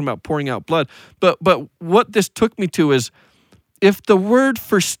as you're talking about pouring out blood. But what this took me to is, if the word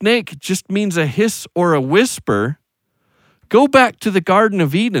for snake just means a hiss or a whisper, go back to the Garden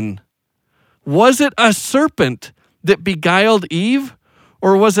of Eden. Was it a serpent that beguiled Eve?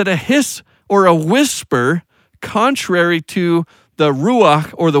 Or was it a hiss or a whisper contrary to the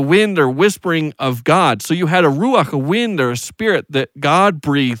ruach or the wind or whispering of God? So you had a ruach, a wind or a spirit that God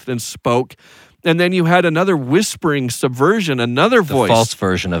breathed and spoke. And then you had another whispering subversion, another voice. The false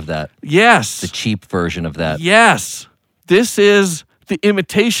version of that. Yes. The cheap version of that. Yes. This is the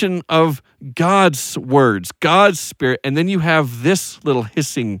imitation of God's words, God's spirit. And then you have this little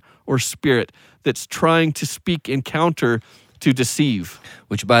hissing or spirit that's trying to speak in counter to deceive.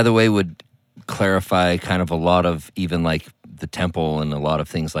 Which, by the way, would clarify kind of a lot of even like the temple and a lot of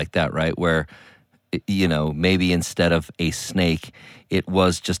things like that, right? Where, you know, maybe instead of a snake, it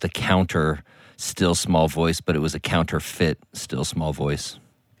was just a counter still small voice, but it was a counterfeit still small voice.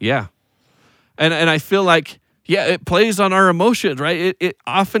 Yeah. And I feel like, yeah, it plays on our emotions, right? It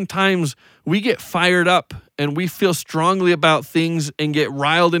oftentimes we get fired up and we feel strongly about things and get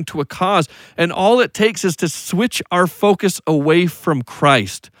riled into a cause. And all it takes is to switch our focus away from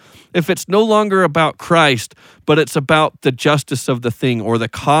Christ. If it's no longer about Christ, but it's about the justice of the thing or the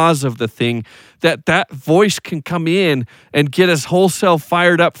cause of the thing, that voice can come in and get us wholesale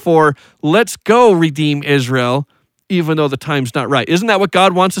fired up for, let's go redeem Israel, even though the time's not right. Isn't that what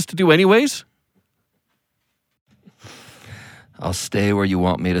God wants us to do anyways? I'll stay where you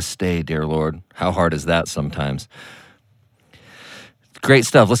want me to stay, dear Lord. How hard is that sometimes? Great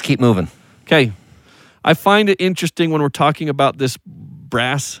stuff. Let's keep moving. Okay. I find it interesting when we're talking about this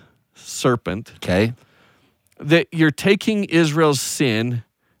brass serpent. Okay. That you're taking Israel's sin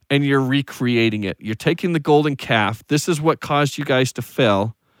and you're recreating it. You're taking the golden calf. This is what caused you guys to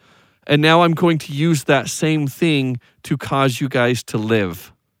fail. And now I'm going to use that same thing to cause you guys to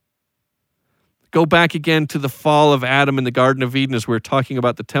live. Go back again to the fall of Adam in the Garden of Eden as we're talking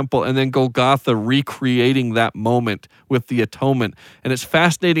about the temple, and then Golgotha recreating that moment with the atonement. And it's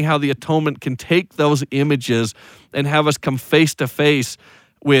fascinating how the atonement can take those images and have us come face to face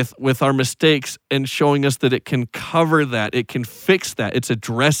with our mistakes and showing us that it can cover that, it can fix that. It's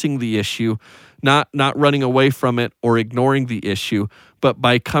addressing the issue, not running away from it or ignoring the issue, but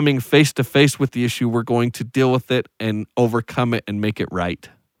by coming face to face with the issue, we're going to deal with it and overcome it and make it right.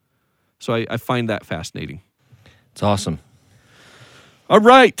 So I find that fascinating. It's awesome. All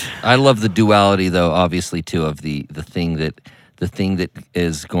right. I love the duality, though, obviously, too, of the thing that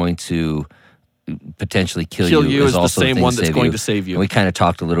is going to potentially kill you is also the same one that's going to save you. And we kind of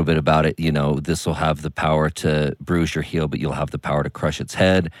talked a little bit about it. You know, this will have the power to bruise your heel, but you'll have the power to crush its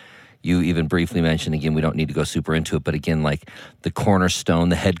head. You even briefly mentioned, again, we don't need to go super into it, but again, like the cornerstone,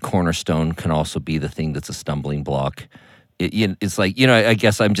 the head cornerstone can also be the thing that's a stumbling block. It's like, you know, I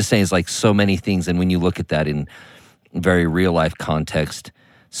guess I'm just saying it's like so many things. And when you look at that in very real life context,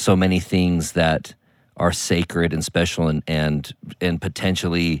 so many things that are sacred and special and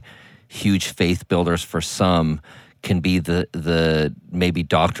potentially huge faith builders for some can be the maybe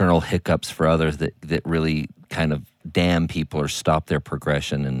doctrinal hiccups for others that really kind of damn people or stop their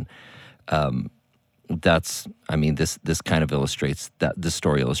progression. And this kind of illustrates that, this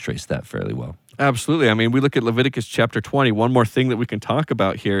story illustrates that fairly well. Absolutely. I mean, we look at Leviticus chapter 20. One more thing that we can talk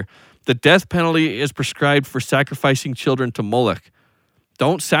about here. The death penalty is prescribed for sacrificing children to Moloch.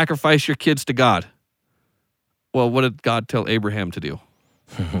 Don't sacrifice your kids to God. Well, what did God tell Abraham to do?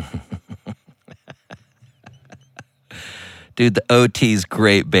 Dude, the OT's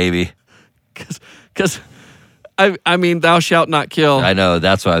great, baby. Because I mean, thou shalt not kill. I know,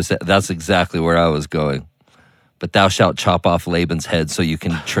 that's what I was saying. That's exactly where I was going. But thou shalt chop off Laban's head so you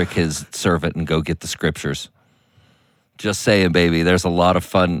can trick his servant and go get the scriptures. Just saying, baby, there's a lot of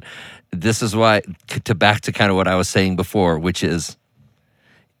fun. This is why, back to kind of what I was saying before, which is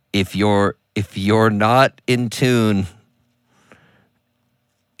if you're not in tune,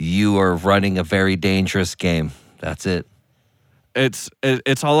 you are running a very dangerous game. That's it.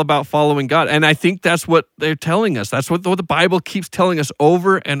 It's all about following God. And I think that's what they're telling us. That's what the Bible keeps telling us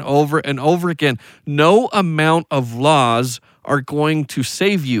over and over and over again. No amount of laws are going to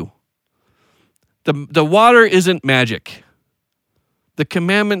save you. The water isn't magic. The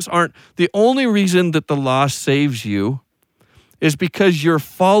commandments aren't. The only reason that the law saves you is because you're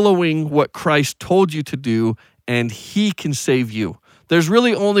following what Christ told you to do, and he can save you. There's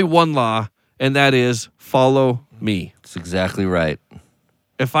really only one law, and that is follow me. That's exactly right.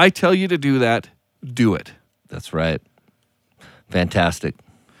 If I tell you to do that, do it. That's right. Fantastic.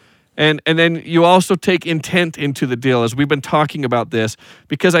 And then you also take intent into the deal, as we've been talking about this,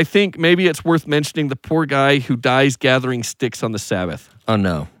 because I think maybe it's worth mentioning the poor guy who dies gathering sticks on the Sabbath. Oh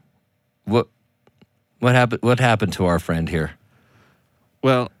no. What happened to our friend here?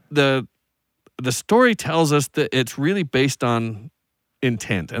 Well, the story tells us that it's really based on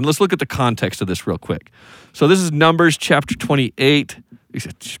intent. And let's look at the context of this real quick. So this is Numbers chapter 28.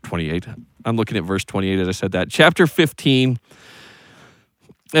 28. I'm looking at verse 28 as I said that. Chapter 15,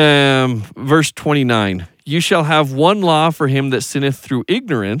 verse 29. You shall have one law for him that sinneth through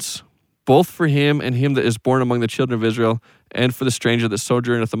ignorance, both for him and him that is born among the children of Israel, and for the stranger that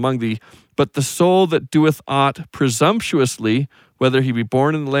sojourneth among thee. But the soul that doeth aught presumptuously, whether he be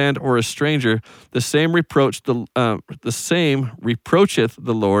born in the land or a stranger, the same reproacheth the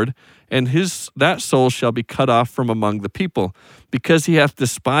Lord, and that soul shall be cut off from among the people, because he hath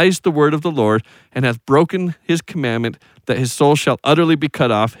despised the word of the Lord, and hath broken his commandment, that his soul shall utterly be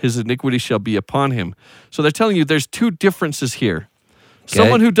cut off, his iniquity shall be upon him. So they're telling you there's two differences here. Okay.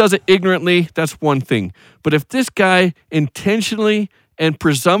 Someone who does it ignorantly, that's one thing. But if this guy intentionally and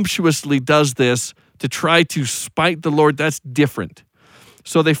presumptuously does this to try to spite the Lord, that's different.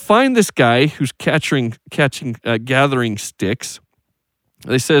 So they find this guy who's gathering sticks.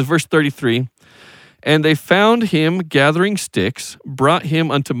 They says, verse 33, and they found him gathering sticks, brought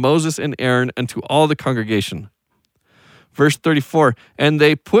him unto Moses and Aaron, and to all the congregation. Verse 34, and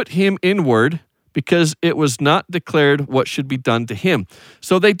they put him inward, because it was not declared what should be done to him.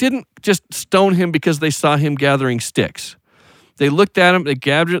 So they didn't just stone him because they saw him gathering sticks. They looked at him,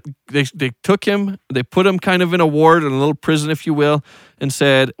 they took him, they put him kind of in a ward, in a little prison, if you will, and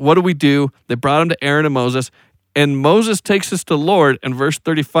said, what do we do? They brought him to Aaron and Moses, and Moses takes us to the Lord, in verse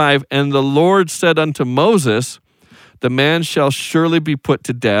 35, and the Lord said unto Moses, the man shall surely be put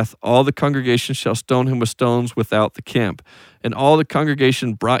to death. All the congregation shall stone him with stones without the camp. And all the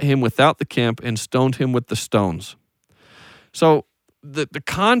congregation brought him without the camp and stoned him with the stones. So the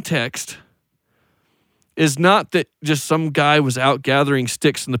context is not that just some guy was out gathering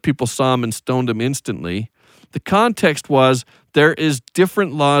sticks and the people saw him and stoned him instantly. The context was there is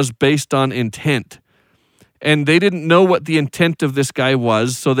different laws based on intent. And they didn't know what the intent of this guy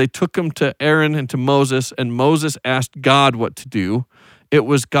was, so they took him to Aaron and to Moses, and Moses asked God what to do. It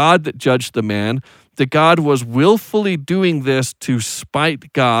was God that judged the man. The God was willfully doing this to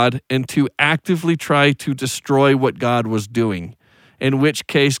spite God and to actively try to destroy what God was doing, in which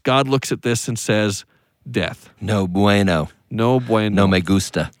case God looks at this and says, death. No bueno. No bueno. No me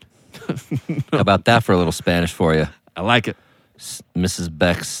gusta. How about that for a little Spanish for you? I like it. Mrs.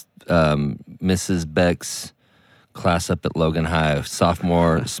 Beck's class up at Logan High,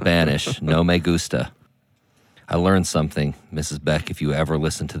 sophomore Spanish, no me gusta. I learned something, Mrs. Beck, if you ever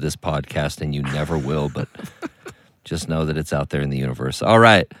listen to this podcast, and you never will, but just know that it's out there in the universe. All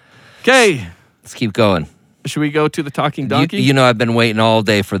right. Okay. Let's keep going. Should we go to the talking donkey? You know I've been waiting all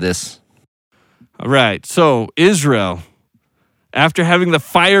day for this. All right. So Israel, after having the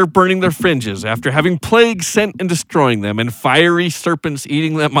fire burning their fringes, after having plagues sent and destroying them, and fiery serpents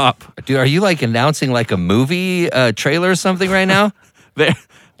eating them up. Dude, are you like announcing like a movie trailer or something right now?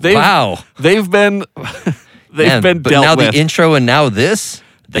 Wow. They've been dealt with. But now the intro and now this,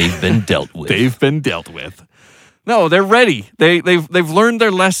 they've been dealt with. They've been dealt with. No, they're ready. They've learned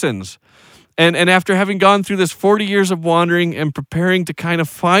their lessons. And after having gone through this 40 years of wandering and preparing to kind of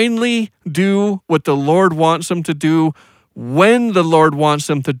finally do what the Lord wants them to do, when the Lord wants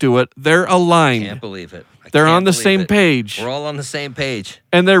them to do it, they're aligned. I can't believe it. They're on the same page. We're all on the same page.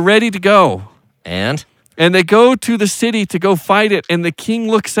 And they're ready to go. And they go to the city to go fight it, and the king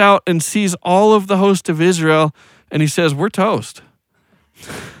looks out and sees all of the host of Israel, and he says, we're toast.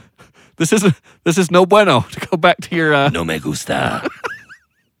 This is no bueno. To go back to your No me gusta.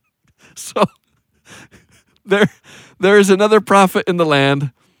 So there is another prophet in the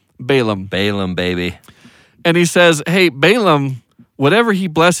land, Balaam. Balaam, baby. And he says, hey, Balaam, whatever he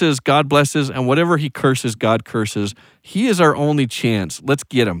blesses, God blesses, and whatever he curses, God curses. He is our only chance. Let's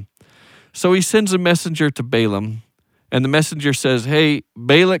get him. So he sends a messenger to Balaam, and the messenger says, hey,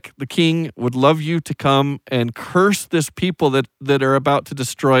 Balak, the king, would love you to come and curse this people that are about to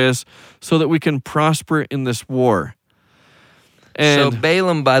destroy us so that we can prosper in this war. And so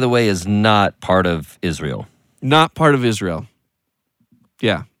Balaam, by the way, is not part of Israel. Not part of Israel.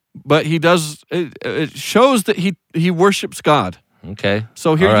 Yeah. But he does, it shows that he worships God. Okay.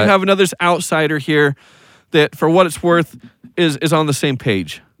 So here All you right. have another outsider here that, for what it's worth, is on the same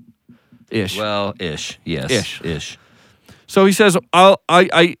page. Ish. Well, ish. Yes. Ish. So he says,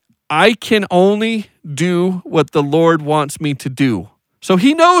 I can only do what the Lord wants me to do. So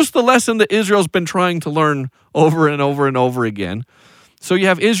he knows the lesson that Israel's been trying to learn over and over and over again. So you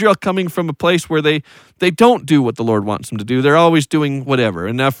have Israel coming from a place where they don't do what the Lord wants them to do. They're always doing whatever.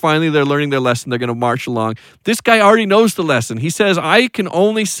 And now finally they're learning their lesson. They're going to march along. This guy already knows the lesson. He says, I can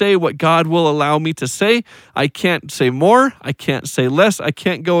only say what God will allow me to say. I can't say more. I can't say less. I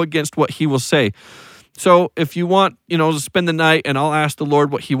can't go against what he will say. So if you want, to spend the night, and I'll ask the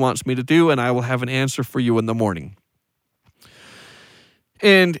Lord what he wants me to do, and I will have an answer for you in the morning.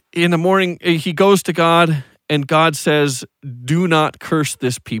 And in the morning, he goes to God, and God says, do not curse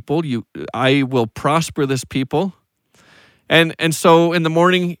this people. I will prosper this people. And so in the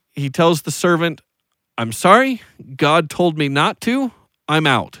morning, he tells the servant, I'm sorry, God told me not to. I'm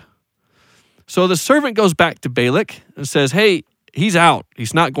out. So the servant goes back to Balak and says, hey, he's out.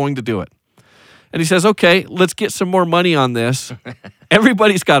 He's not going to do it. And he says, okay, let's get some more money on this.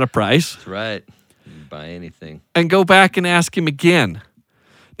 Everybody's got a price. That's right. You can buy anything. And go back and ask him again.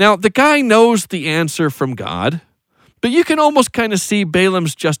 Now, the guy knows the answer from God, but you can almost kind of see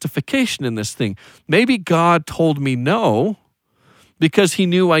Balaam's justification in this thing. Maybe God told me no because he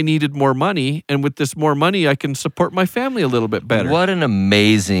knew I needed more money, and with this more money, I can support my family a little bit better. What an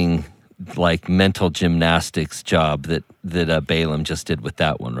amazing, mental gymnastics job that Balaam just did with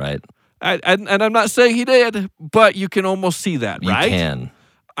that one, right? And I'm not saying he did, but you can almost see that, right? You can.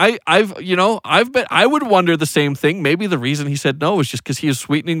 I would wonder the same thing. Maybe the reason he said no was just because he was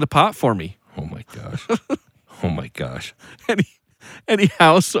sweetening the pot for me. Oh my gosh. Oh my gosh.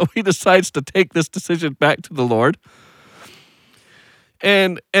 Anyhow, so he decides to take this decision back to the Lord.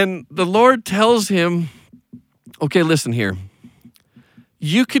 And the Lord tells him, okay, listen here.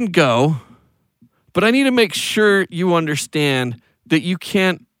 You can go, but I need to make sure you understand that you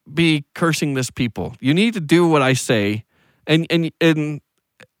can't be cursing this people. You need to do what I say, and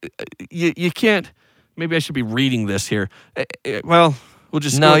you can't. Maybe I should be reading this here. Well, we'll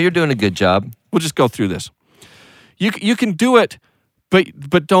just you're doing a good job. We'll just go through this. You can do it,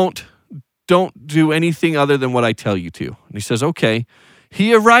 but don't do anything other than what I tell you to. And he says, okay.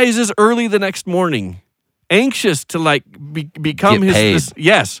 He arises early the next morning, anxious to become get paid.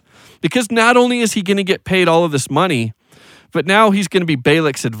 Yes, because not only is he going to get paid all of this money, but now he's going to be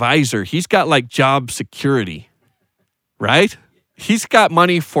Balak's advisor. He's got job security, right? He's got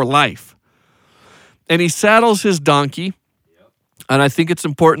money for life. And he saddles his donkey. And I think it's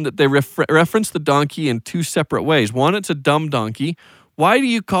important that they reference the donkey in two separate ways. One, it's a dumb donkey. Why do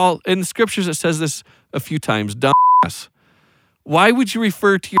you call, in the scriptures it says this a few times, dumb ass. Why would you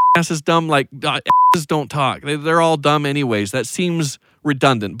refer to your ass as dumb asses don't talk? They're all dumb anyways. That seems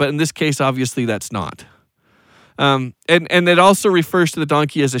redundant. But in this case, obviously, that's not. And it also refers to the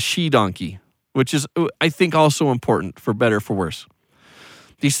donkey as a she-donkey, which is, I think, also important, for better or for worse.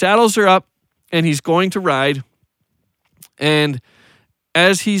 The saddles are up, and he's going to ride. And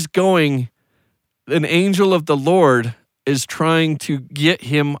as he's going, an angel of the Lord is trying to get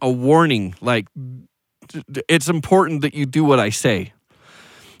him a warning, it's important that you do what I say.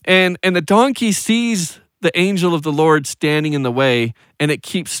 And the donkey sees the angel of the Lord standing in the way, and it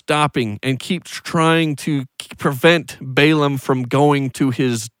keeps stopping and keeps trying to prevent Balaam from going to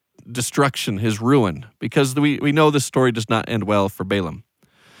his destruction, his ruin, because we know this story does not end well for Balaam.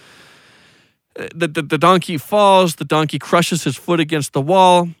 The donkey falls, the donkey crushes his foot against the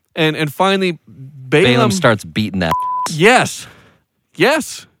wall, and finally Balaam starts beating that. Yes,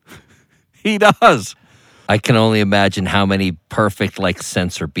 he does. I can only imagine how many perfect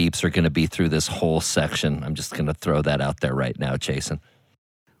sensor beeps are going to be through this whole section. I'm just going to throw that out there right now, Jason.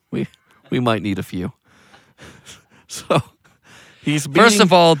 We might need a few. So He's First beating-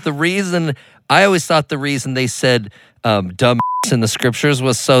 of all, I always thought the reason they said dumb in the scriptures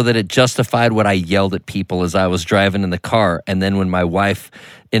was so that it justified what I yelled at people as I was driving in the car. And then when my wife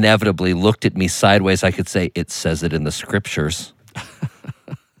inevitably looked at me sideways, I could say, it says it in the scriptures.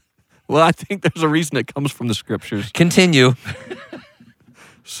 Well, I think there's a reason it comes from the scriptures. Continue.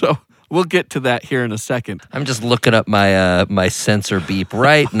 So we'll get to that here in a second. I'm just looking up my my sensor beep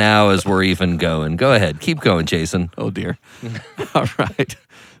right now as we're even going. Go ahead. Keep going, Jason. Oh dear. All right.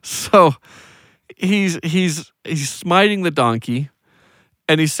 So he's smiting the donkey,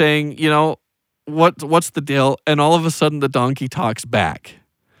 and he's saying, what's the deal? And all of a sudden the donkey talks back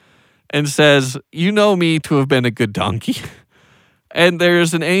and says, you know me to have been a good donkey. And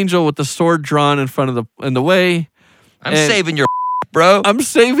there's an angel with the sword drawn in the way. I'm saving your bro. I'm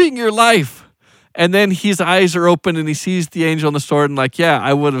saving your life. And then his eyes are open and he sees the angel and the sword and like, yeah,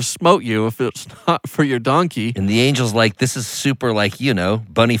 I would have smote you if it's not for your donkey. And the angel's like, this is super like,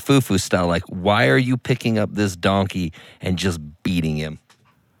 bunny foo-foo style. Like, why are you picking up this donkey and just beating him?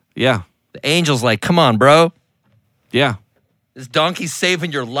 Yeah. The angel's like, come on, bro. Yeah. This donkey's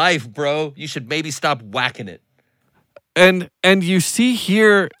saving your life, bro. You should maybe stop whacking it. And you see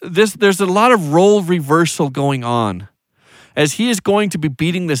here, there's a lot of role reversal going on. As he is going to be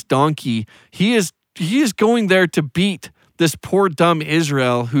beating this donkey, he is going there to beat this poor dumb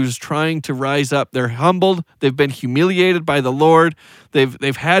Israel who's trying to rise up. They're humbled. They've been humiliated by the Lord.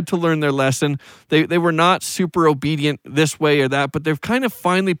 They've had to learn their lesson. They were not super obedient this way or that, but they're kind of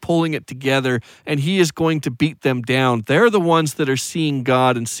finally pulling it together, and he is going to beat them down. They're the ones that are seeing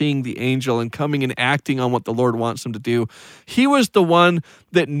God and seeing the angel and coming and acting on what the Lord wants them to do. He was the one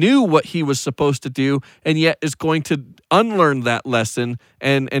that knew what he was supposed to do, and yet is going to unlearn that lesson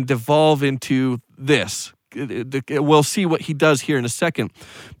and devolve into this. We'll see what he does here in a second.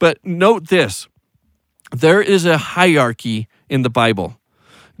 But note this. There is a hierarchy in the Bible.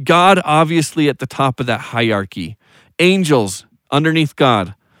 God obviously at the top of that hierarchy. Angels underneath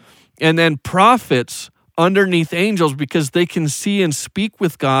God. And then prophets underneath angels because they can see and speak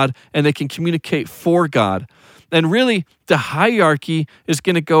with God and they can communicate for God. And really, the hierarchy is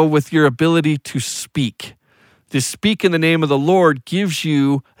going to go with your ability to speak. To speak in the name of the Lord gives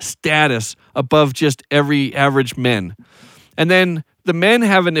you status above just every average man. And then the men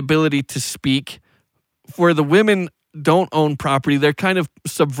have an ability to speak where the women don't own property. They're kind of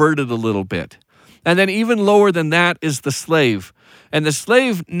subverted a little bit. And then even lower than that is the slave. And the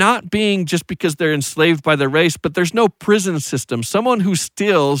slave not being just because they're enslaved by their race, but there's no prison system. Someone who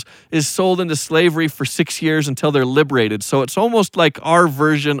steals is sold into slavery for 6 years until they're liberated. So it's almost like our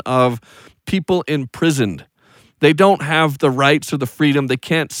version of people imprisoned. They don't have the rights or the freedom. They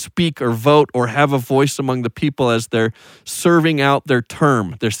can't speak or vote or have a voice among the people as they're serving out their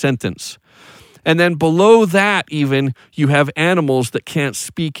term, their sentence. And then below that even, you have animals that can't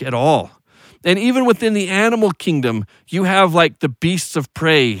speak at all. And even within the animal kingdom, you have like the beasts of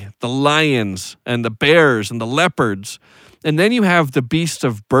prey, the lions and the bears and the leopards. And then you have the beasts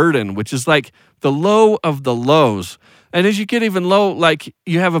of burden, which is like the low of the lows. And as you get even low, like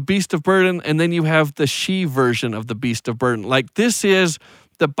you have a beast of burden and then you have the she version of the beast of burden. Like this is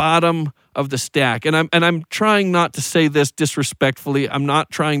the bottom of the stack. And I'm trying not to say this disrespectfully. I'm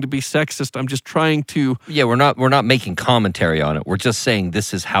not trying to be sexist. I'm just trying to... Yeah, we're not making commentary on it. We're just saying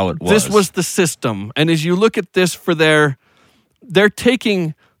this is how it was. This was the system. And as you look at this they're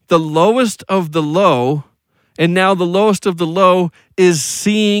taking the lowest of the low, and now the lowest of the low is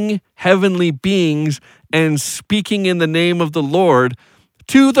seeing heavenly beings and speaking in the name of the Lord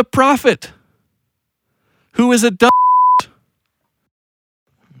to the prophet, who is a dumb.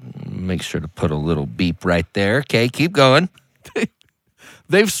 Make sure to put a little beep right there. Okay, keep going.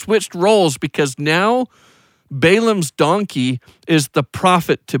 They've switched roles because now Balaam's donkey is the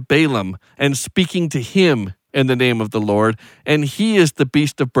prophet to Balaam and speaking to him in the name of the Lord, and he is the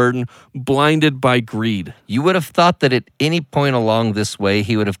beast of burden, blinded by greed. You would have thought that at any point along this way,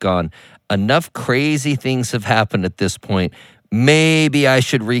 he would have gone, enough crazy things have happened at this point. Maybe I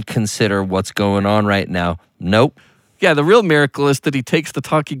should reconsider what's going on right now. Nope. Yeah, the real miracle is that he takes the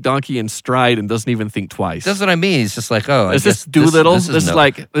talking donkey in stride and doesn't even think twice. That's what I mean. He's just like, oh, I is guess this Doolittle? This is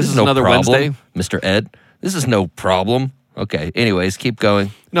no another problem, Wednesday. Mr. Ed. This is no problem. Okay, anyways, keep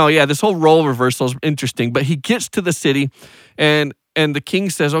going. No, yeah, this whole role reversal is interesting. But he gets to the city, and the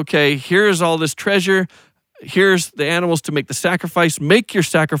king says, okay, here's all this treasure. Here's the animals to make the sacrifice. Make your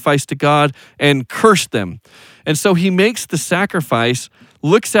sacrifice to God and curse them. And so he makes the sacrifice,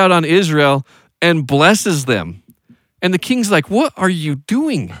 looks out on Israel, and blesses them. And the king's like, what are you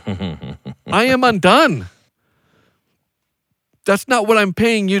doing? I am undone. That's not what I'm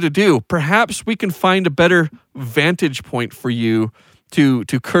paying you to do. Perhaps we can find a better vantage point for you to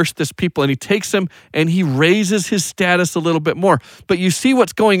curse this people. And he takes him and he raises his status a little bit more. But you see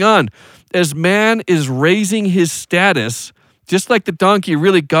what's going on. As man is raising his status, just like the donkey,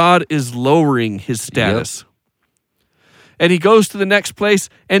 really God is lowering his status. Yep. And he goes to the next place,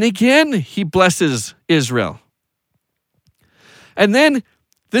 and again, he blesses Israel. And then,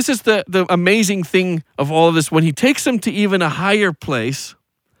 this is the amazing thing of all of this. When he takes them to even a higher place,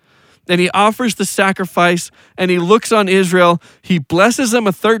 and he offers the sacrifice, and he looks on Israel, he blesses them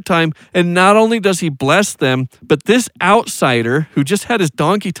a third time, and not only does he bless them, but this outsider, who just had his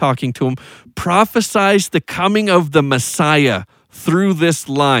donkey talking to him, prophesies the coming of the Messiah through this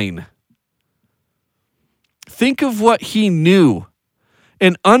line. Think of what he knew,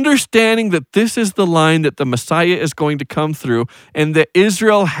 and understanding that this is the line that the Messiah is going to come through and that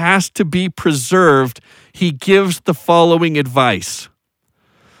Israel has to be preserved, he gives the following advice.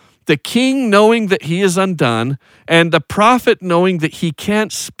 The king, knowing that he is undone, and the prophet, knowing that he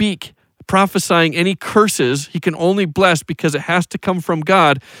can't speak, prophesying any curses, he can only bless because it has to come from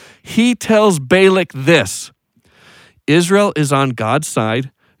God, he tells Balak this: Israel is on God's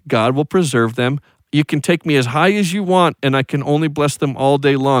side. God will preserve them. You can take me as high as you want, and I can only bless them all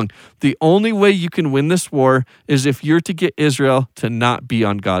day long. The only way you can win this war is if you're to get Israel to not be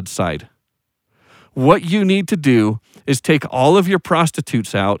on God's side. What you need to do is take all of your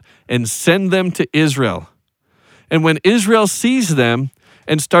prostitutes out and send them to Israel. And when Israel sees them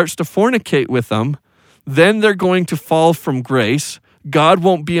and starts to fornicate with them, then they're going to fall from grace. God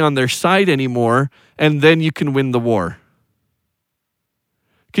won't be on their side anymore, and then you can win the war.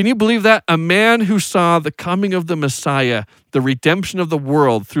 Can you believe that? A man who saw the coming of the Messiah, the redemption of the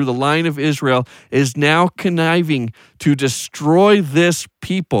world through the line of Israel, is now conniving to destroy this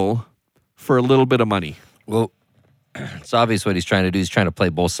people for a little bit of money. Well, it's obvious what he's trying to do. He's trying to play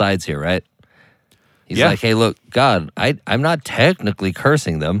both sides here, right? He's like, hey, look, God, I'm not technically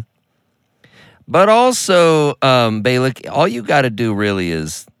cursing them. But also, Balak, all you got to do really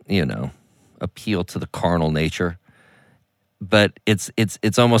is, appeal to the carnal nature. But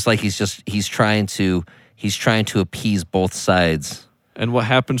it's almost like he's trying to appease both sides. And what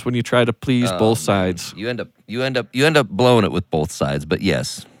happens when you try to please both sides? You end up blowing it with both sides. But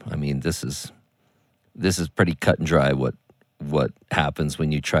yes, I mean this is pretty cut and dry what happens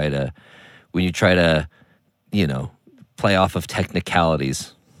when you try to play off of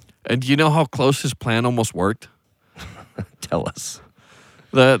technicalities. And do you know how close his plan almost worked? Tell us.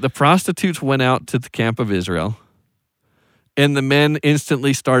 The prostitutes went out to the camp of Israel, and the men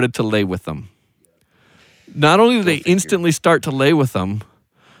instantly started to lay with them. Not only did they instantly start to lay with them,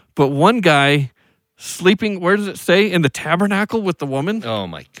 but one guy sleeping, where does it say? In the tabernacle with the woman? Oh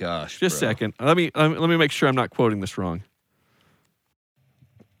my gosh. Just a second. Let me make sure I'm not quoting this wrong.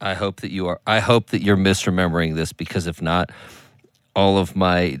 I hope that you're misremembering this, because if not, all of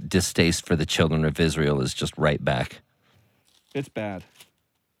my distaste for the children of Israel is just right back. It's bad.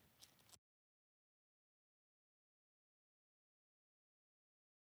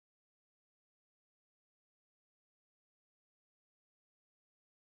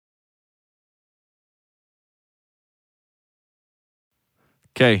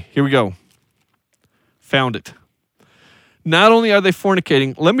 Okay, here we go. Found it. Not only are they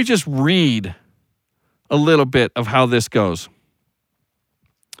fornicating, let me just read a little bit of how this goes.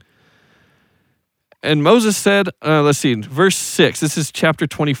 And Moses said, let's see, verse 6, this is chapter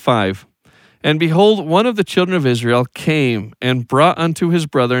 25. And behold, one of the children of Israel came and brought unto his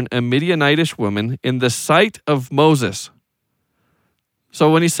brethren a Midianitish woman in the sight of Moses. So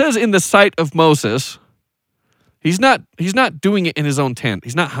when he says in the sight of Moses, he's not doing it in his own tent.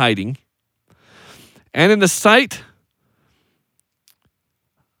 He's not hiding. And in the sight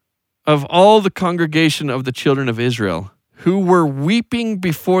of all the congregation of the children of Israel, who were weeping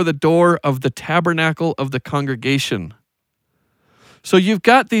before the door of the tabernacle of the congregation. So you've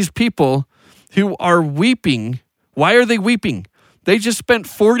got these people who are weeping. Why are they weeping? They just spent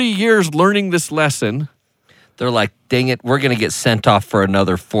 40 years learning this lesson. They're like, dang it, we're going to get sent off for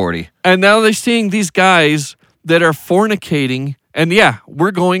another 40. And now they're seeing these guys that are fornicating, and yeah,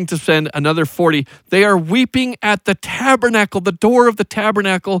 we're going to send another 40. They are weeping at the tabernacle, the door of the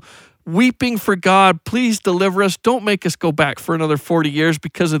tabernacle, weeping for God, please deliver us. Don't make us go back for another 40 years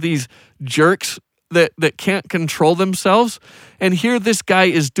because of these jerks that can't control themselves. And here this guy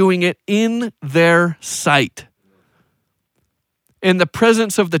is doing it in their sight. In the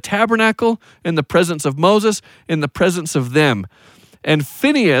presence of the tabernacle, in the presence of Moses, in the presence of them. And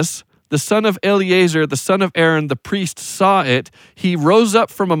Phinehas, the son of Eleazar, the son of Aaron, the priest, saw it. He rose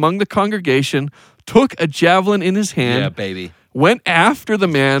up from among the congregation, took a javelin in his hand. Yeah, baby. went after the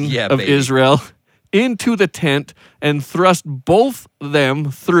man of baby. Israel into the tent and thrust both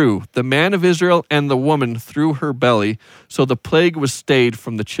them through, the man of Israel and the woman through her belly. So the plague was stayed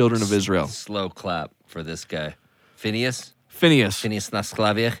from the children of Israel. Slow clap for this guy. Phineas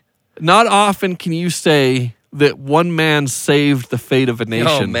Nasklavich. Not often can you say that one man saved the fate of a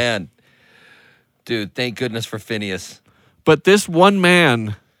nation. Oh, man. Dude, thank goodness for Phineas. But this one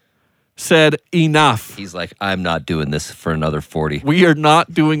man said, enough. He's like, I'm not doing this for another 40. We are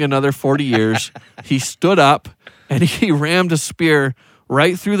not doing another 40 years. He stood up and he rammed a spear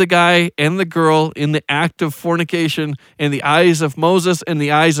right through the guy and the girl in the act of fornication in the eyes of Moses and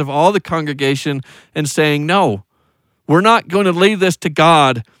the eyes of all the congregation, and saying, no, we're not going to lay this to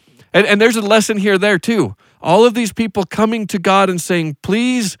God. And there's a lesson here there too. All of these people coming to God and saying,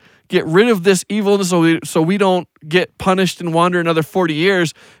 please get rid of this evil so we don't get punished and wander another 40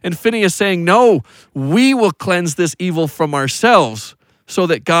 years. And Phineas saying, no, we will cleanse this evil from ourselves so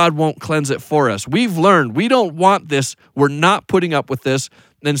that God won't cleanse it for us. We've learned we don't want this. We're not putting up with this.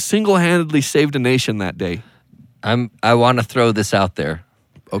 And single-handedly saved a nation that day. I want to throw this out there.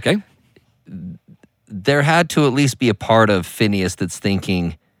 Okay. There had to at least be a part of Phineas that's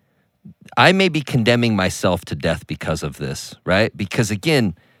thinking, I may be condemning myself to death because of this, right? Because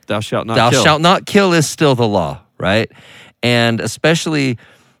again, Thou shalt not Thou kill. shalt not kill is still the law, right? And especially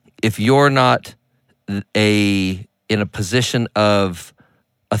if you're not in a position of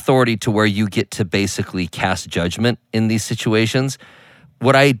authority to where you get to basically cast judgment in these situations.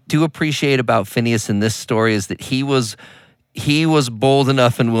 What I do appreciate about Phineas in this story is that he was bold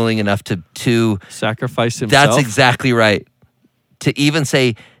enough and willing enough to sacrifice himself. That's exactly right. To even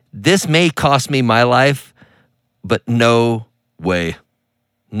say, this may cost me my life, but no way.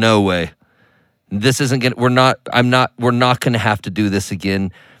 No way. This isn't going to, we're not going to have to do this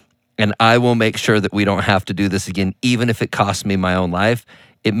again. And I will make sure that we don't have to do this again, even if it costs me my own life.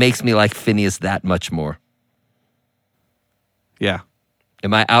 It makes me like Phineas that much more. Yeah.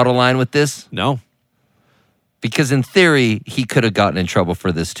 Am I out of line with this? No. Because in theory, he could have gotten in trouble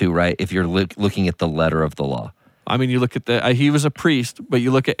for this too, right? If you're looking at the letter of the law. I mean, you look at he was a priest, but you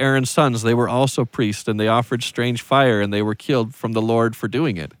look at Aaron's sons, they were also priests, and they offered strange fire, and they were killed from the Lord for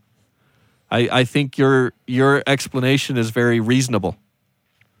doing it. I think your explanation is very reasonable.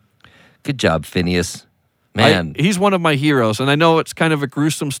 Good job, Phineas. Man. He's one of my heroes, and I know it's kind of a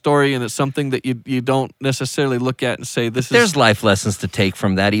gruesome story, and it's something that you don't necessarily look at and say, There's life lessons to take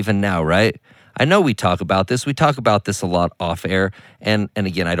from that even now, right? I know we talk about this. We talk about this a lot off air, and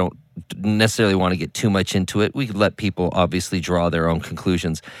again, I don't necessarily want to get too much into it. We could let people obviously draw their own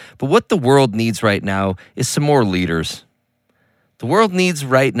conclusions. But what the world needs right now is some more leaders. The world needs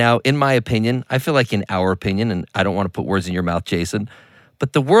right now, in my opinion, I feel like in our opinion, and I don't want to put words in your mouth, Jason,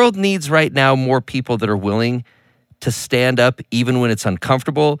 but the world needs right now more people that are willing to stand up even when it's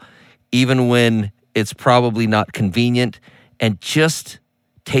uncomfortable, even when it's probably not convenient, and just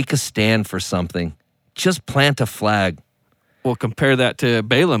take a stand for something. Just plant a flag. Well, compare that to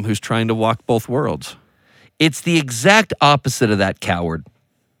Balaam, who's trying to walk both worlds. It's the exact opposite of that coward.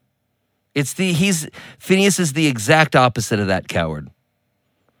 Phineas is the exact opposite of that coward.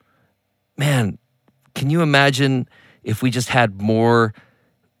 Man, can you imagine if we just had more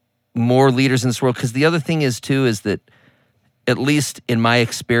leaders in this world? Because the other thing is that, at least in my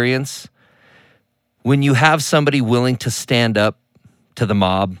experience, when you have somebody willing to stand up to the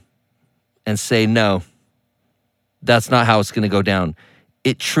mob and say, no, that's not how it's going to go down,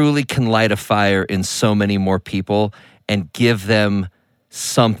 it truly can light a fire in so many more people and give them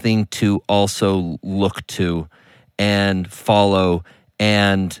something to also look to and follow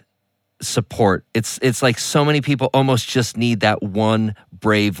and support. It's like so many people almost just need that one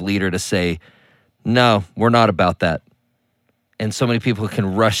brave leader to say, no, we're not about that. And so many people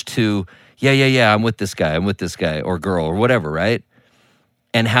can rush to, yeah, I'm with this guy or girl or whatever, right?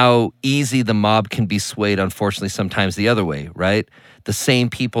 And how easy the mob can be swayed, unfortunately, sometimes the other way, right? The same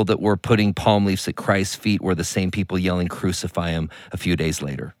people that were putting palm leaves at Christ's feet were the same people yelling, crucify him, a few days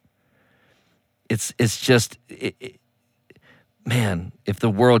later. It's just, man, if the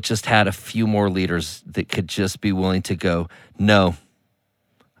world just had a few more leaders that could just be willing to go, no,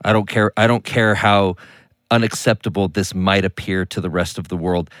 I don't care how unacceptable this might appear to the rest of the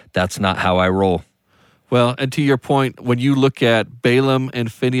world. That's not how I roll. Well, and to your point, when you look at Balaam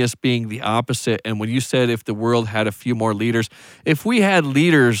and Phineas being the opposite, and when you said if the world had a few more leaders, if we had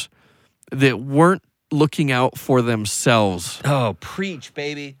leaders that weren't looking out for themselves. Oh, preach,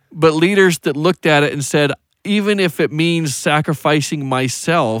 baby. But leaders that looked at it and said, even if it means sacrificing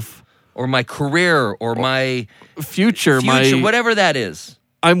myself. Or my career, or my future, whatever that is.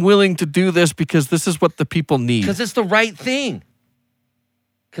 I'm willing to do this because this is what the people need. Because it's the right thing.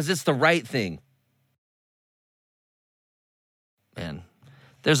 Man,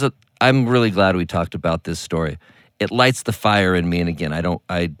 I'm really glad we talked about this story. It lights the fire in me. And again,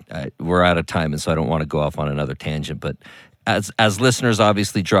 we're out of time, and so I don't want to go off on another tangent. But as listeners,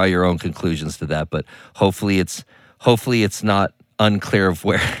 obviously draw your own conclusions to that. But hopefully it's not unclear of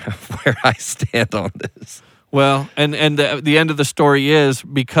where I stand on this. Well, and the end of the story is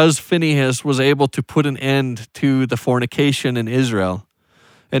because Phinehas was able to put an end to the fornication in Israel,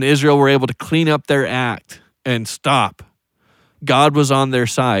 and Israel were able to clean up their act and stop. God was on their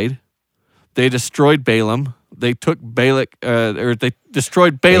side. They destroyed Balaam. They took Balak, they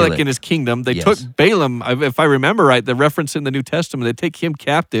destroyed Balak in his kingdom. They took Balaam, if I remember right, the reference in the New Testament, they take him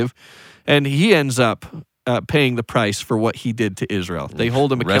captive, and he ends up paying the price for what he did to Israel. They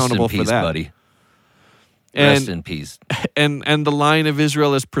hold him accountable for that. Buddy. Rest in peace. And the line of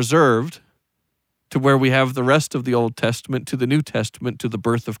Israel is preserved to where we have the rest of the Old Testament to the New Testament to the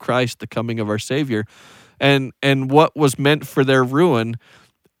birth of Christ, the coming of our Savior. And what was meant for their ruin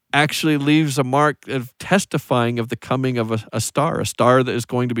actually leaves a mark of testifying of the coming of a star that is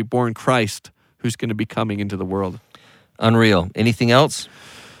going to be born, Christ, who's going to be coming into the world. Unreal. Anything else?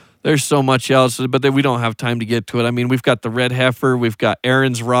 There's so much else, but we don't have time to get to it. I mean, we've got the red heifer. We've got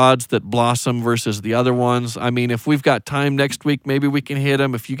Aaron's rods that blossom versus the other ones. I mean, if we've got time next week, maybe we can hit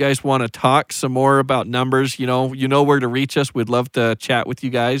them. If you guys want to talk some more about numbers, you know where to reach us. We'd love to chat with you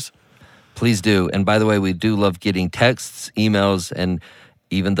guys. Please do. And by the way, we do love getting texts, emails, and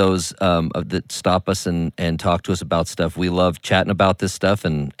even those that stop us and talk to us about stuff. We love chatting about this stuff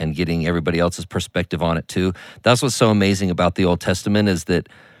and getting everybody else's perspective on it too. That's what's so amazing about the Old Testament is that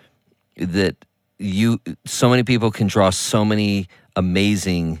so many people can draw so many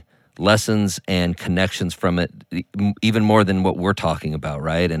amazing lessons and connections from it, even more than what we're talking about,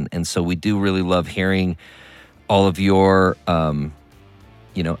 right? And so we do really love hearing all of your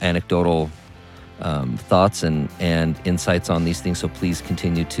anecdotal thoughts and insights on these things. So please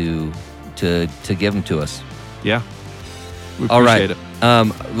continue to give them to us. Yeah. We appreciate all right.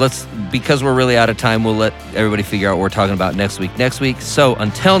 it. Because we're really out of time, we'll let everybody figure out what we're talking about next week. So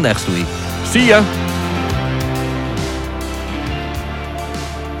until next week. See ya.